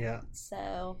lot. Yeah.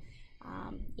 So,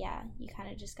 you kind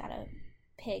of just gotta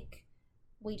pick.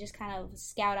 We just kind of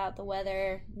scout out the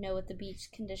weather, know what the beach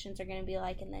conditions are going to be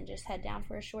like, and then just head down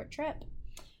for a short trip.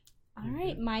 All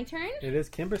right, my turn? It is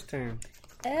Kimber's turn.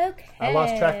 Okay. I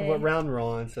lost track of what round we're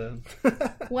on, so.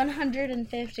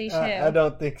 152. I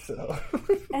don't think so.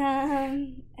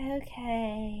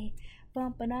 Okay.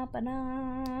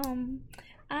 Bum-ba-dum-ba-dum.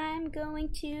 I'm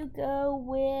going to go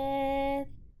with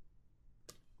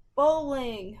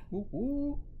bowling.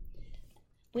 Ooh.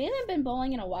 We haven't been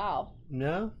bowling in a while.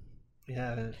 No?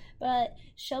 Yeah. But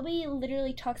Shelby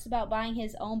literally talks about buying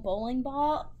his own bowling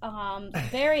ball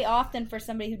very often for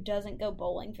somebody who doesn't go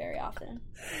bowling very often.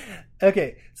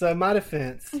 Okay, so in my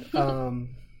defense,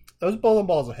 those bowling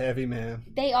balls are heavy, man.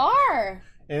 They are.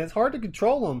 And it's hard to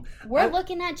control them. We're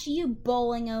looking at you,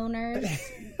 bowling owners.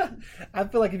 I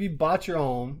feel like if you bought your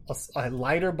own, a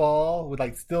lighter ball with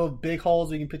like still big holes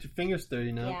where you can put your fingers through,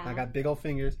 you know? Yeah. I got big old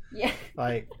fingers. Yeah.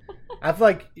 Like, I feel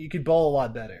like you could bowl a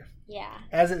lot better. Yeah.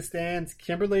 As it stands,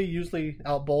 Kimberly usually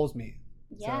outbowls me.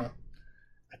 Yeah. So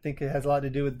I think it has a lot to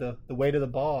do with the weight of the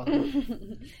ball.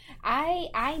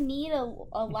 I need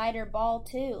a lighter ball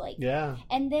too. Like, yeah.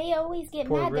 And they always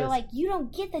get mad. They're like, "You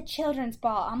don't get the children's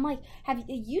ball." I'm like, "Have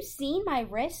you seen my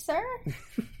wrists, sir?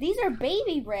 These are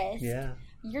baby wrists. Yeah.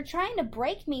 You're trying to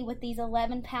break me with these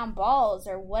 11-pound balls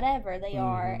or whatever they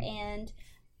are." And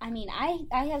I mean,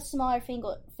 I have smaller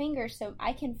fingers, so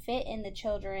I can fit in the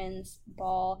children's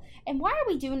ball. And why are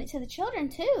we doing it to the children,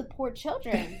 too? Poor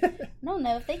children. I don't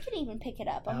know if they can even pick it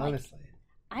up. Honestly.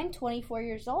 I'm 24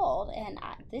 years old, and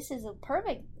this is a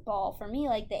perfect ball for me.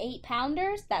 Like the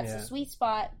 8-pounders, that's the sweet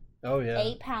spot. Oh, yeah.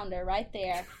 8-pounder right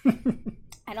there.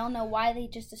 I don't know why they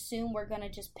just assume we're going to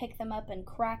just pick them up and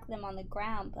crack them on the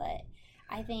ground, but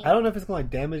I don't know if it's going to like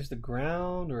damage the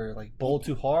ground or like bowl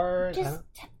too hard. Just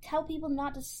tell people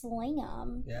not to sling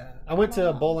them. Yeah. I went to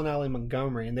a bowling alley in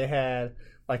Montgomery and they had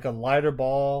like a lighter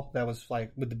ball that was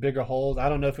like with the bigger holes. I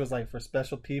don't know if it was like for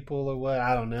special people or what.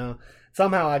 I don't know.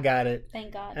 Somehow I got it.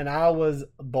 Thank God. And I was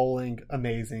bowling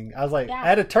amazing. I was like, I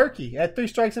had a turkey. I had 3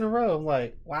 strikes in a row. I'm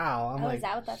like, wow. I'm like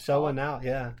showing out.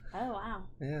 Yeah. Oh, wow.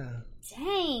 Yeah.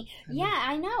 Dang. Yeah,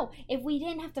 I know. If we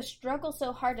didn't have to struggle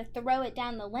so hard to throw it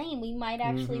down the lane, we might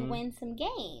actually win some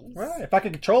games. Right. If I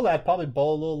could control that, I'd probably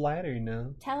bowl a little lighter, you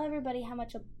know. Tell everybody how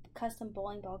much a custom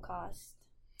bowling ball costs.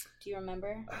 Do you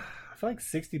remember? I feel like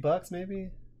 $60 maybe.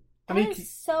 That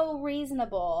is so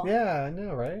reasonable. Yeah, I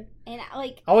know, right? And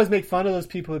I always make fun of those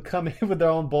people who come in with their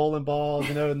own bowling balls,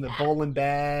 you know, in the bowling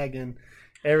bag and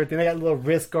everything. They got little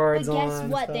wrist guards on. But guess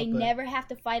what? They never have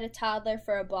to fight a toddler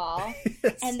for a ball.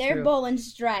 And they're bowling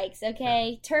strikes,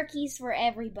 okay? Yeah. Turkeys for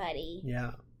everybody.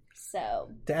 Yeah. So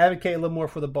to advocate a little more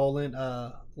for the bowling,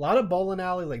 a lot of bowling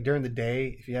alleys, like during the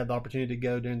day, if you have the opportunity to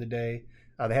go during the day,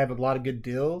 they have a lot of good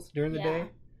deals during the day.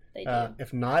 They do.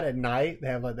 If not, at night, they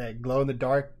have like that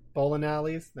glow-in-the-dark bowling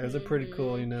alleys. Those are pretty Mhm.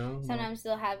 cool, you know. Sometimes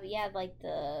they'll have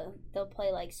they'll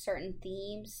play like certain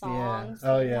theme songs.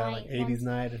 Yeah. Oh at yeah, night like 80s ones.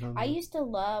 night or something. I used to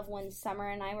love when Summer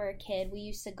and I were a kid. We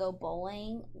used to go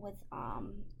bowling with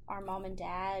our mom and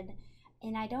dad,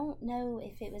 and I don't know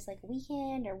if it was like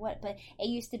weekend or what, but it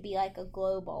used to be like a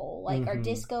glow bowl, like or Mhm.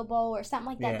 disco bowl or something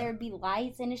like that. Yeah. There would be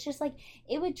lights, and it's just like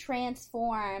it would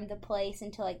transform the place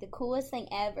into like the coolest thing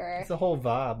ever. It's a whole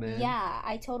vibe, man. Yeah,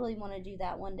 I totally want to do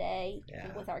that one day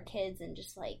Yeah. with our kids and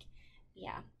just like,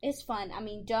 yeah, it's fun. I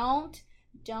mean, don't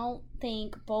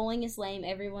think bowling is lame.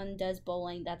 Everyone does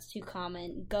bowling. That's too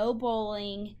common. Go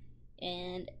bowling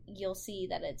and you'll see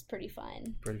that it's pretty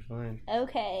fun. Pretty fun.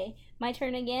 Okay, my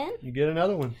turn again. You get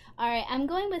another one. All right, I'm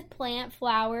going with plant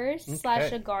flowers /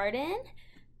 Okay. a garden.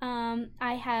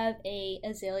 I have a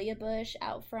azalea bush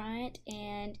out front,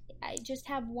 and I just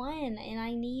have one, and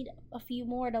I need a few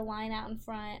more to line out in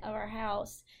front of our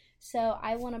house. So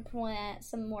I want to plant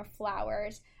some more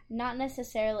flowers. Not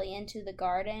necessarily into the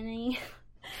gardening,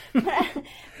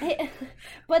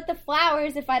 but the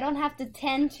flowers. If I don't have to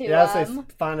tend to Yeah, I'd say them,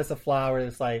 find us a flower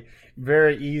that's like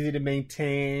very easy to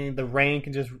maintain. The rain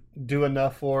can just do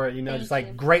enough for it. You know, Thank just like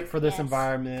you. great for this Yes.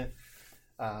 environment.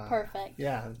 perfect.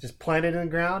 Yeah, just plant it in the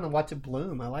ground and watch it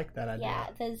bloom. I like that idea. Yeah,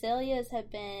 the azaleas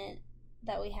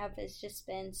that we have has just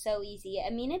been so easy.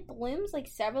 I mean, it blooms like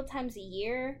several times a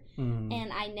year, Mhm.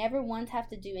 and I never once have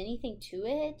to do anything to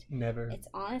it. Never. It's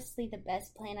honestly the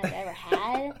best plant I've ever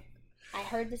had. I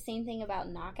heard the same thing about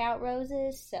knockout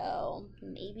roses, so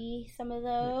maybe some of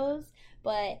those.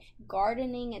 But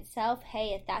gardening itself, hey,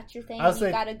 if that's your thing, I'll and you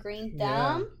say- got a green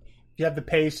yeah. thumb. If you have the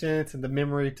patience and the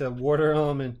memory to water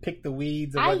them and pick the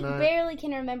weeds and I whatnot. barely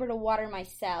can remember to water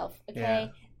myself, okay? Yeah.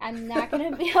 I'm not going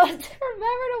to be able to remember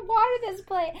to water this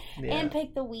plant Yeah. and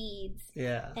pick the weeds.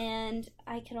 Yeah. And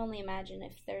I can only imagine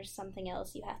if there's something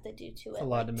else you have to do to it. a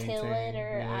lot like to till it, maintain,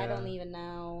 or I yeah. don't even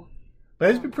know. But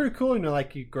it'd be pretty cool, you know,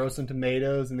 like you grow some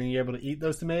tomatoes and then you're able to eat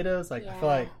those tomatoes. Like, I feel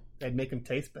Yeah. like that'd make them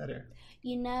taste better.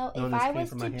 You know, Knowing if this I came was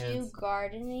from to my do hands.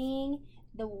 gardening,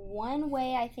 the one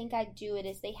way I think I'd do it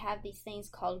is they have these things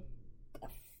called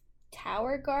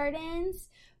tower gardens,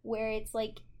 where it's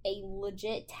like a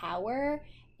legit tower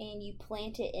and you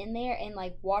plant it in there and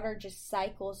like water just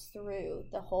cycles through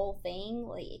the whole thing,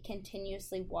 like it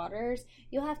continuously waters.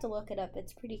 You'll have to look it up.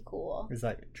 It's pretty cool. Is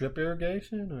that drip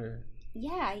irrigation or?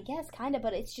 Yeah, I guess kind of,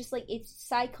 but it's just like it's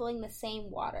cycling the same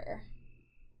water,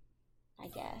 I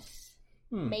guess.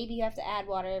 Maybe you have to add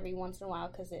water every once in a while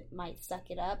because it might suck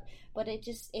it up, but it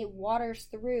waters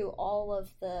through all of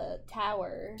the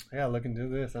tower. I gotta look into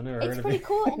this. I never heard It's of pretty it.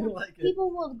 cool, I and like it.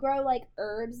 people will grow like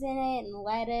herbs in it and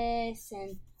lettuce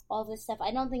and all this stuff.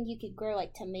 I don't think you could grow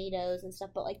like tomatoes and stuff,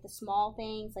 but like the small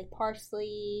things like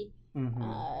parsley.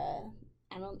 Mhm.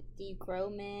 I don't. Do you grow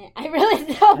mint? I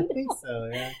really don't. I think so.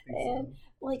 Yeah, I think so. And,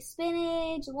 like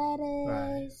spinach,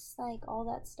 lettuce, like all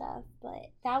that stuff. But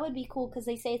that would be cool because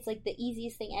they say it's like the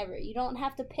easiest thing ever. You don't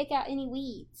have to pick out any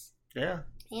weeds, Yeah,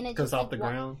 and it goes just off like, the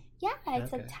ground. Yeah,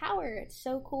 it's Okay. a tower. It's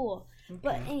so cool.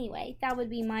 But Okay. anyway, that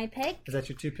would be my pick. Is that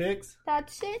your two picks?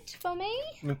 That's it for me.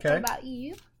 What Okay. about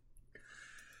you?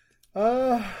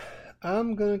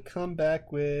 I'm gonna come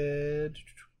back with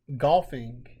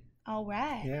golfing. All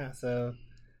right. Yeah, so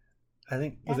I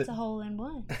think was That's it? a hole in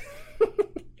one.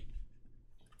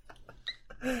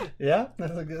 Yeah,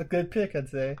 that's a good pick, I'd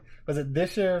say. Was it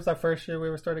this year? Was our first year we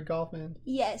ever started golfing?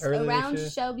 Yes, Earlier this around year?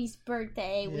 Shelby's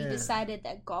birthday, we Yeah. decided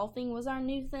that golfing was our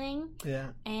new thing.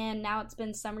 Yeah, And now it's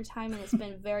been summertime and it's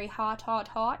been very hot, hot,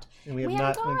 hot. and we have We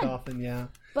not haven't been gone. golfing. Yeah,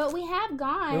 But we have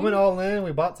gone. we went all in.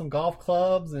 We bought some golf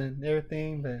clubs and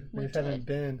everything, but we We just haven't did.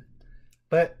 been.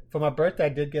 But for my birthday, I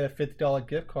did get a $50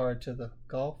 gift card to the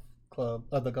golf club,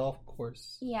 the golf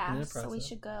course. in Yeah, Enterprise, so we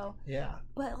should go. Yeah,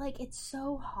 But like it's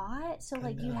so hot, so I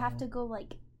like you'd have know. to go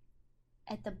like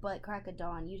at the butt crack of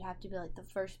dawn. You'd have to be like the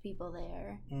first people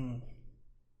there.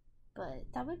 But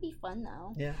that would be fun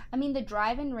though. yeah. I mean, the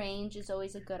drive-in range is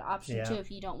always a good option Yeah. too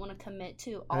if you don't want to commit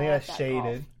to I all think of that's that shaded.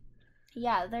 golf.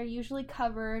 Yeah, they're usually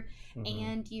covered, Mhm.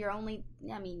 and you're only.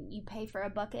 I mean, you pay for a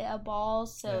bucket of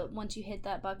balls, so once you hit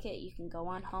that bucket, you can go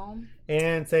on home.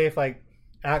 And say if like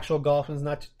actual golfing is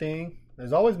not your thing,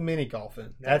 there's always mini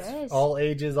golfing. That's is. all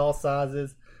ages, all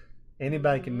sizes.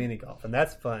 Anybody can Mhm. mini golf, and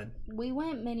that's fun. We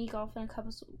went mini golfing a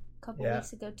couple Yeah.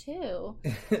 weeks ago too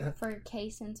for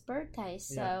Kaysen's birthday.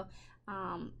 So,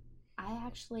 I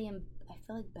actually am. I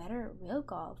feel like better at real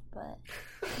golf, but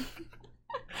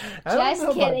I don't just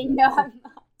know about- kidding. No, I'm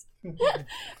not.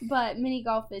 But mini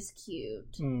golf is cute.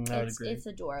 I would agree. It's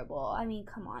adorable. I mean,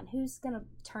 come on, who's gonna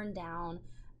turn down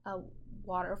a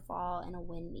waterfall and a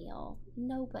windmill?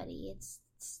 Nobody. It's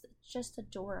just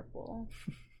adorable.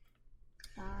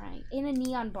 All right. In a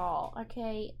neon ball,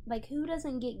 okay? Like, who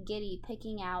doesn't get giddy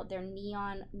picking out their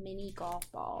neon mini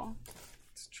golf ball?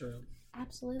 It's true.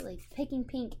 Absolutely. Picking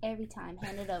pink every time.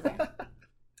 Hand it over.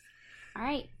 All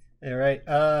right. All right.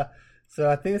 So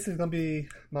I think this is going to be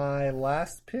my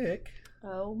last pick.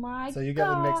 Oh, my God. So you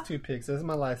got the next two picks. This is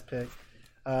my last pick.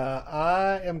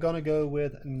 I am going to go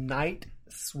with night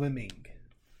swimming.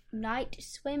 Night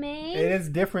swimming. It is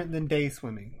different than day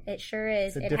swimming. It sure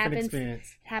is. It's a different experience.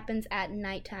 It happens at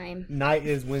nighttime. Night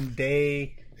is when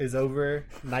day is over.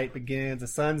 Night begins. The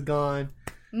sun's gone.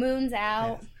 Moon's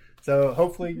out. Yes. So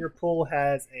hopefully your pool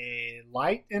has a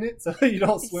light in it so you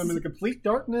don't swim in the complete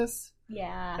darkness.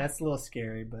 Yeah. That's a little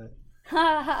scary, but...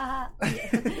 Yeah.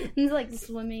 It's like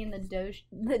swimming in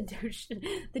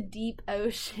the deep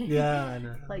ocean. Yeah, I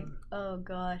know. Like, oh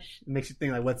gosh. It makes you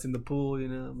think like what's in the pool, you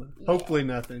know. But hopefully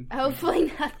nothing.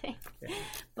 Hopefully nothing. Yeah.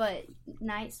 But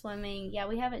night swimming, yeah,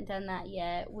 we haven't done that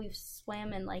yet. We've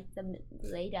swam in like the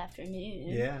late afternoon.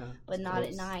 Yeah. But not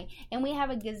at night. And we have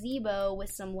a gazebo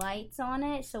with some lights on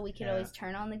it, so we could always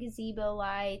turn on the gazebo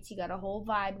lights. You got a whole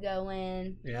vibe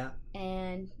going. Yeah.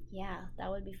 And yeah, that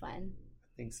would be fun.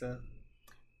 I think so.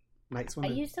 Night I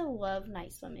swimming. used to love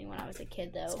night swimming when I was a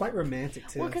kid, though. It's quite romantic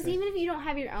too. Well, because even if you don't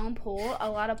have your own pool, a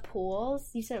lot of pools,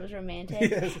 you said it was romantic.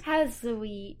 Yes. How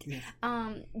sweet. Yes.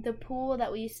 The pool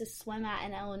that we used to swim at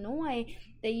in Illinois,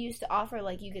 they used to offer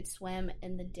like you could swim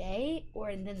in the day,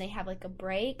 or then they have like a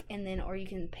break, and then or you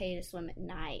can pay to swim at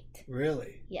night.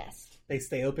 Really? Yes. They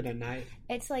stay open at night.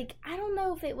 It's like, I don't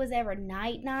know if it was ever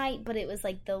night, but it was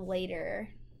like the later.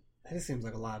 That just seems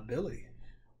like a liability.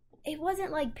 It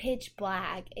wasn't like pitch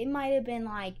black. It might have been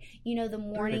like, you know, the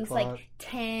mornings like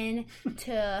 10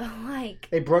 to like...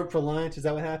 They broke for lunch? Is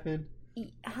that what happened?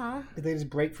 Huh? Did they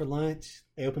just break for lunch?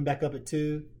 They open back up at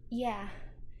 2? Yeah.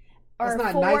 That's Or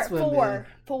not four. night swim, then.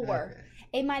 Okay.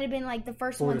 It might have been like the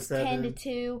first 4 to one's 7. 10 to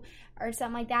 2 or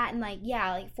something like that, and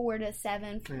like 4 to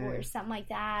 7, 4 or something like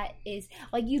that is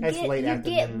like you That's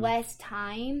get less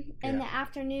time in Yeah. the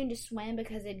afternoon to swim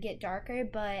because it'd get darker,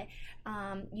 but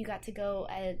you got to go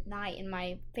at night, and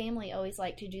my family always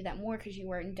liked to do that more because you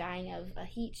weren't dying of a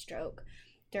heat stroke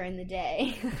during the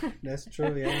day. That's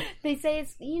true, yeah. They say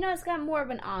it's got more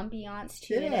of an ambiance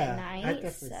to it at night. I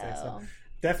definitely say so.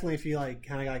 Definitely if you like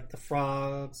kind of like the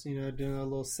frogs, you know, doing a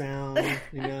little sound,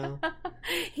 you know.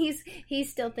 He's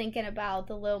still thinking about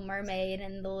the Little Mermaid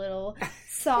and the little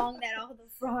song that all the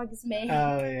frogs made.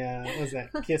 Oh yeah, what was that?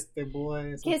 Kiss the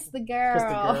boy? Kiss the girl. Kiss the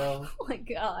girl. Oh my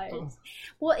gosh. Oh.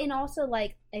 Well, and also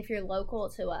like if you're local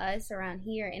to us around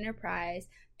here, Enterprise,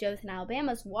 Dothan,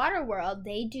 Alabama's Waterworld,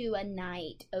 they do a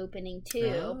night opening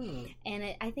too, Oh. and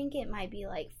I think it might be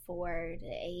like 4 to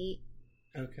 8.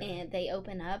 Okay. And they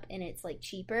open up, and it's like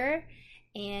cheaper,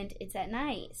 and it's at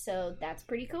night, so that's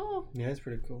pretty cool. Yeah, it's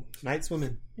pretty cool. Night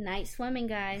swimming. Night swimming,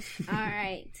 guys. All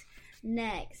right,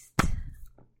 next,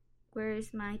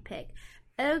 where's my pick?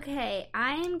 Okay,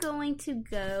 I am going to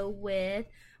go with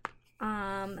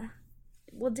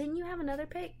well, didn't you have another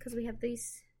pick? Because we have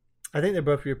these. I think they're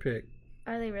both your pick.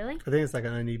 Are they really? I think it's like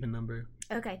an uneven number.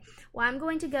 Okay, well, I'm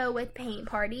going to go with Paint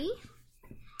Party.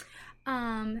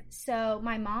 So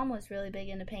my mom was really big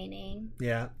into painting.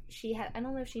 Yeah. I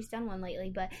don't know if she's done one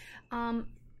lately, but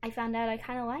I found out I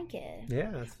kind of like it.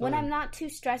 Yeah, that's fun. When I'm not too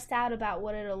stressed out about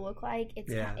what it'll look like,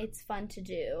 it's fun to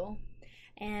do.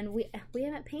 And we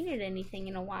haven't painted anything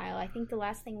in a while. I think the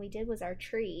last thing we did was our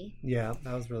tree. Yeah,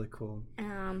 that was really cool.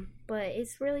 But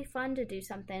it's really fun to do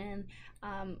something.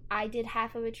 And I did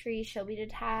half of a tree, Shelby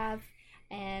did half.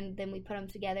 And then we put them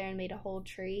together and made a whole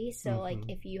tree. So, like,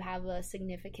 if you have a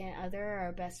significant other or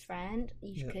a best friend,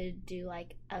 you could do,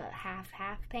 like, a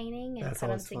half-half painting and put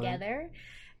them together.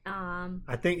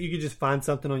 I think you could just find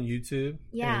something on YouTube.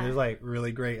 Yeah. And there's, like,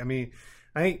 really great. I mean,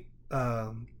 I think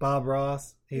Bob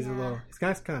Ross, he's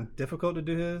kind of difficult to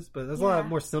do his, but there's a lot of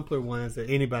more simpler ones that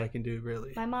anybody can do,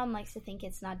 really. My mom likes to think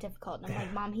it's not difficult. And I'm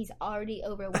like, Mom, he's already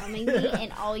overwhelming me,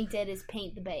 and all he did is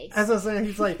paint the base. As I was saying,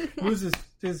 he's like, moves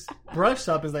his brush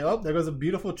up, is like, oh, there goes a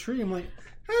beautiful tree. I'm like,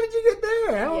 how did you get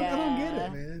there? I don't get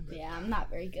it, man. But, yeah, I'm not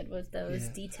very good with those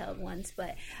detailed ones,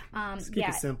 but just keep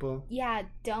it simple. Yeah,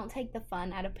 don't take the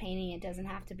fun out of painting. It doesn't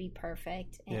have to be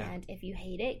perfect. And if you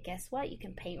hate it, guess what? You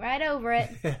can paint right over it.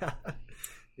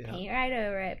 Paint right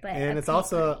over it. And it's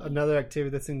also another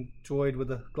activity that's enjoyed with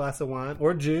a glass of wine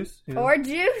or juice. You know? Or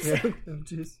juice. Yeah,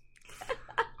 juice.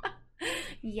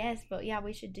 Yes, but yeah,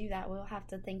 we should do that. We'll have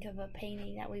to think of a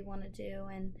painting that we want to do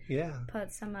and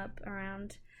put some up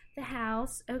around the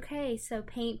house. Okay, so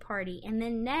paint party. And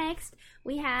then next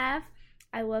we have,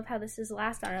 I love how this is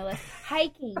last on our list,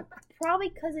 hiking. Probably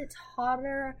because it's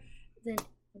hotter than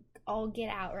all get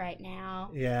out right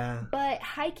now. Yeah. But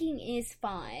hiking is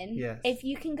fun. Yes. If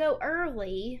you can go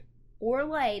early or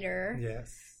later,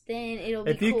 Yes. then it'll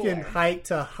be If you cooler. can hike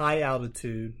to a high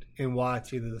altitude and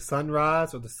watch either the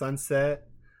sunrise or the sunset,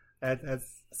 that's a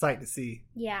sight to see.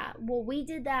 Yeah. Well, we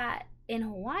did that in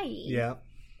Hawaii. Yeah.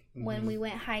 When we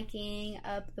went hiking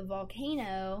up the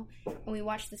volcano and we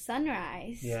watched the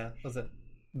sunrise. Yeah. Was it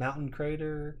Mountain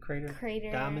Crater? Crater.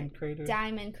 Diamond Crater?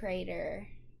 Diamond Crater.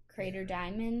 Crater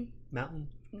Diamond. Mountain?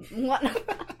 What?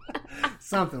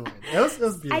 Something like that. It was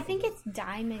beautiful. I think it's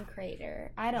Diamond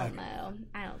Crater. I don't know.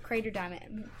 Crater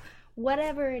Diamond.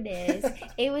 Whatever it is,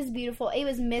 it was beautiful. It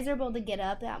was miserable to get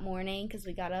up that morning because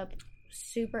we got up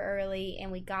super early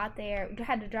and we got there. We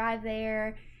had to drive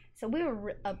there. So we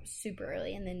were up super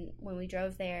early, and then when we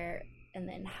drove there and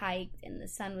then hiked and the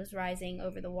sun was rising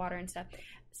over the water and stuff.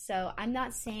 So I'm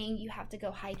not saying you have to go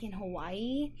hike in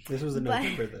Hawaii. This was in but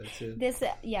November though too.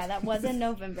 That was in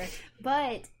November.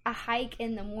 But a hike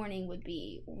in the morning would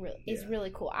be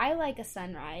really cool. I like a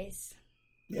sunrise.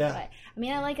 Yeah. But, I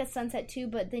mean, I like a sunset too,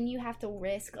 but then you have to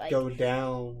risk go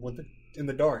down in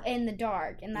the dark. In the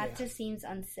dark, and that just seems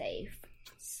unsafe.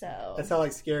 So that's how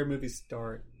like scary movies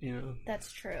start,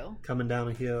 That's true. Coming down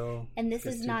a hill. And this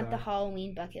is not the dark.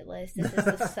 Halloween bucket list. This is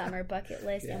the summer bucket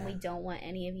list, and we don't want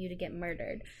any of you to get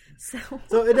murdered. So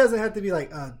it doesn't have to be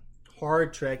like a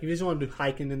hard trek. If you just want to do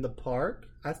hiking in the park,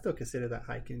 I still consider that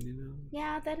hiking,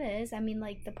 Yeah, that is. I mean,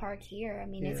 like the park here. I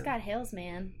mean, it's got hills,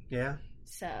 man. Yeah.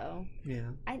 So yeah.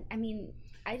 I mean,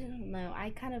 I don't know.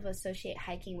 I kind of associate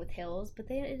hiking with hills, but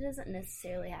it doesn't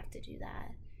necessarily have to do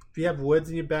that. If you have woods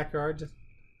in your backyard, just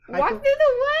walk through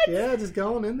the woods. Yeah, just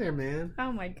go on in there, man.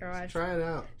 Oh my gosh! Just try it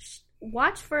out.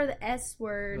 Watch for the S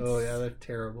words. Oh yeah, they're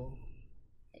terrible.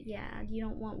 Yeah, you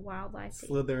don't want wildlife to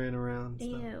slithering around.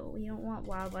 Ew, you don't want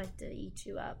wildlife to eat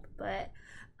you up. But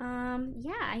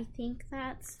yeah, I think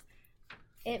that's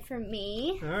it for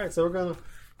me. All right, so we're gonna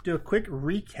do a quick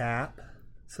recap.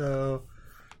 So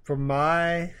for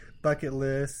my bucket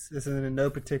list, this is in no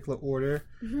particular order.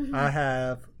 I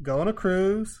have go on a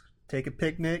cruise, take a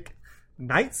picnic,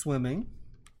 night swimming,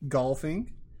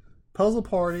 golfing, puzzle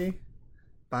party,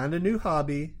 find a new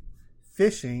hobby,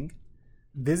 fishing,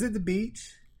 visit the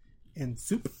beach, and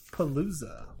Soup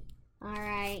Palooza. All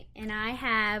right, and I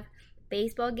have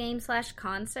baseball game /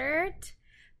 concert,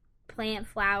 plant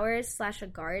flowers / a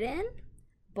garden,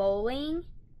 bowling,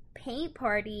 paint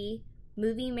party,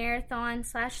 movie marathon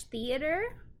 / theater,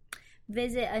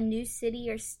 visit a new city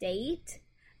or state,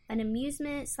 an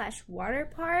amusement / water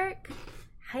park,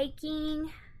 hiking,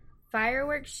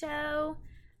 fireworks show,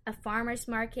 a farmer's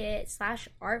market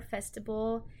 / art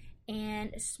festival,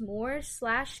 and s'mores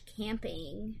 /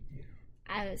 camping.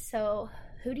 So,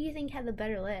 who do you think had the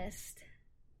better list?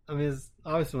 I mean, it's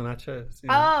obviously one I chose.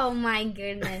 Oh my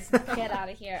goodness. Get out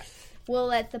of here. We'll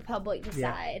let the public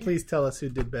decide. Yeah, please tell us who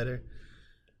did better.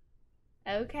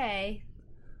 Okay.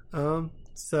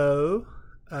 So,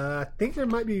 I think there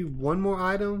might be one more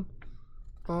item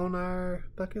on our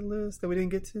bucket list that we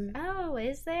didn't get to. Oh,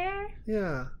 is there?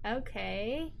 Yeah.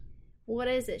 Okay. What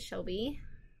is it, Shelby?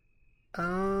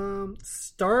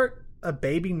 Start a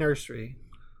baby nursery.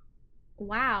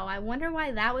 Wow, I wonder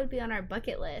why that would be on our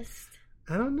bucket list.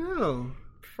 I don't know.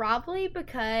 Probably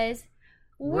because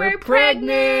we're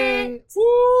pregnant!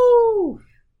 Woo!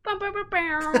 Bow, bow, bow,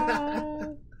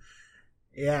 bow.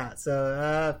 Yeah,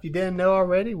 so if you didn't know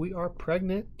already, we are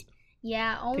pregnant.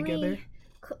 Yeah, only together.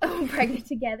 Pregnant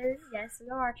together. Yes, we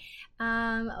are.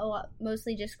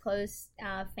 Mostly just close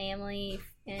family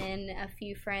and a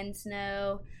few friends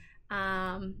know.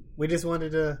 We just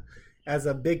wanted to, as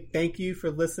a big thank you for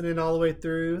listening all the way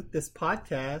through this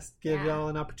podcast, give y'all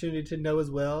an opportunity to know as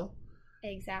well.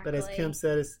 Exactly. But as Kim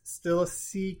said, it's still a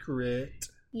secret.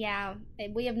 Yeah,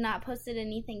 we have not posted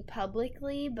anything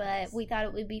publicly, but we thought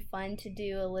it would be fun to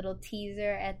do a little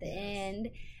teaser at the end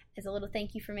as a little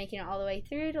thank you for making it all the way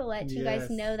through to let you guys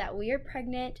know that we are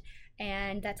pregnant.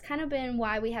 And that's kind of been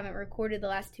why we haven't recorded the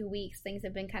last 2 weeks. Things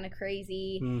have been kind of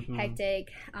crazy, hectic.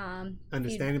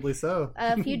 Understandably so.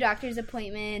 A few doctor's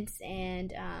appointments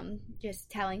and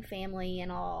just telling family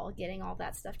and all, getting all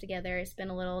that stuff together. It's been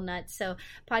a little nuts. So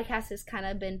podcast has kind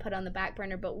of been put on the back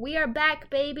burner. But we are back,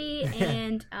 baby.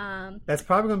 And that's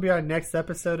probably going to be our next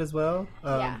episode as well.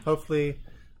 Hopefully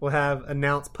we'll have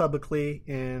announced publicly,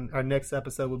 and our next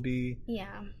episode will be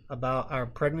about our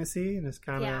pregnancy, and it's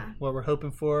kind of what we're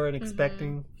hoping for and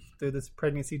expecting through this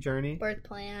pregnancy journey. birth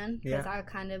plan, because Yeah. I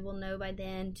kind of will know by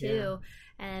then too,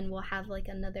 and we'll have like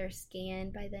another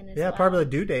scan by then as well. Yeah, probably a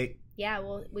due date. Yeah,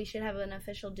 well, we should have an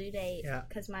official due date Yeah.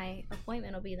 because my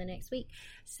appointment will be the next week.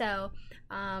 So,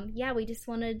 yeah, we just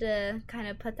wanted to kind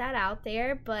of put that out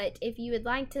there. But if you would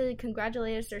like to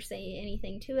congratulate us or say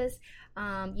anything to us,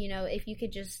 if you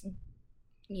could just,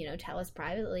 tell us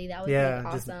privately, that would be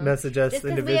Just awesome. message us Just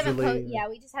because we haven't, individually.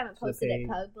 we just haven't to the posted it page.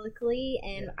 publicly,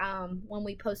 and when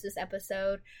we post this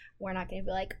episode, we're not going to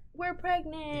be like, we're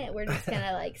pregnant. We're just going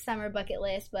to like summer bucket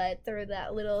list, but throw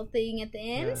that little thing at the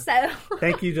end. Yeah. So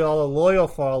Thank you to all the loyal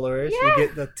followers. Yeah. You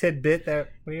get the tidbit that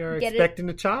we are Get it. expecting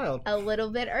a child. a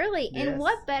little bit early. Yes. And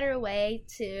what better way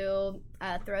to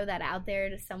throw that out there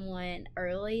to someone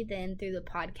early than through the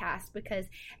podcast? Because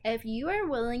if you are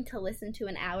willing to listen to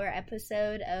an hour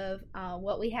episode of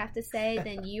what we have to say,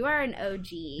 then you are an OG.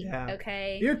 Yeah.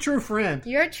 Okay. You're a true friend.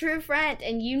 You're a true friend,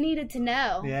 and you needed to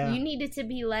know. Yeah. You needed to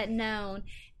be let known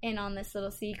in on this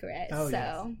little secret. Oh, so,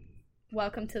 yes.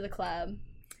 welcome to the club,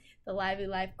 the Lively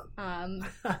Life.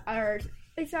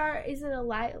 Is it a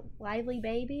lively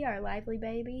baby? Our lively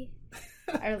baby.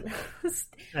 Our,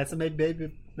 That's a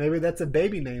baby. Maybe that's a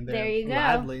baby name there. there you go.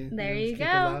 Lively. There Let's you keep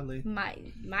it go. lively.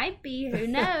 Might be. Who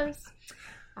knows?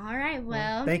 All right.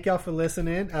 Well, Thank y'all for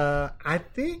listening. I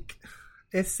think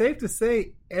it's safe to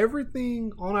say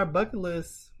everything on our bucket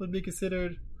list would be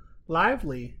considered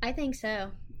lively. I think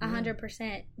so.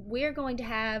 100%. We're going to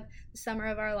have the summer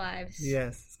of our lives.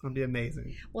 Yes, it's going to be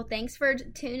amazing. Well, thanks for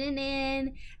tuning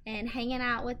in and hanging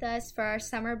out with us for our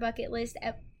summer bucket list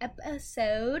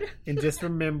episode. And just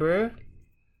remember,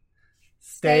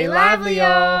 stay lively,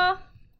 y'all.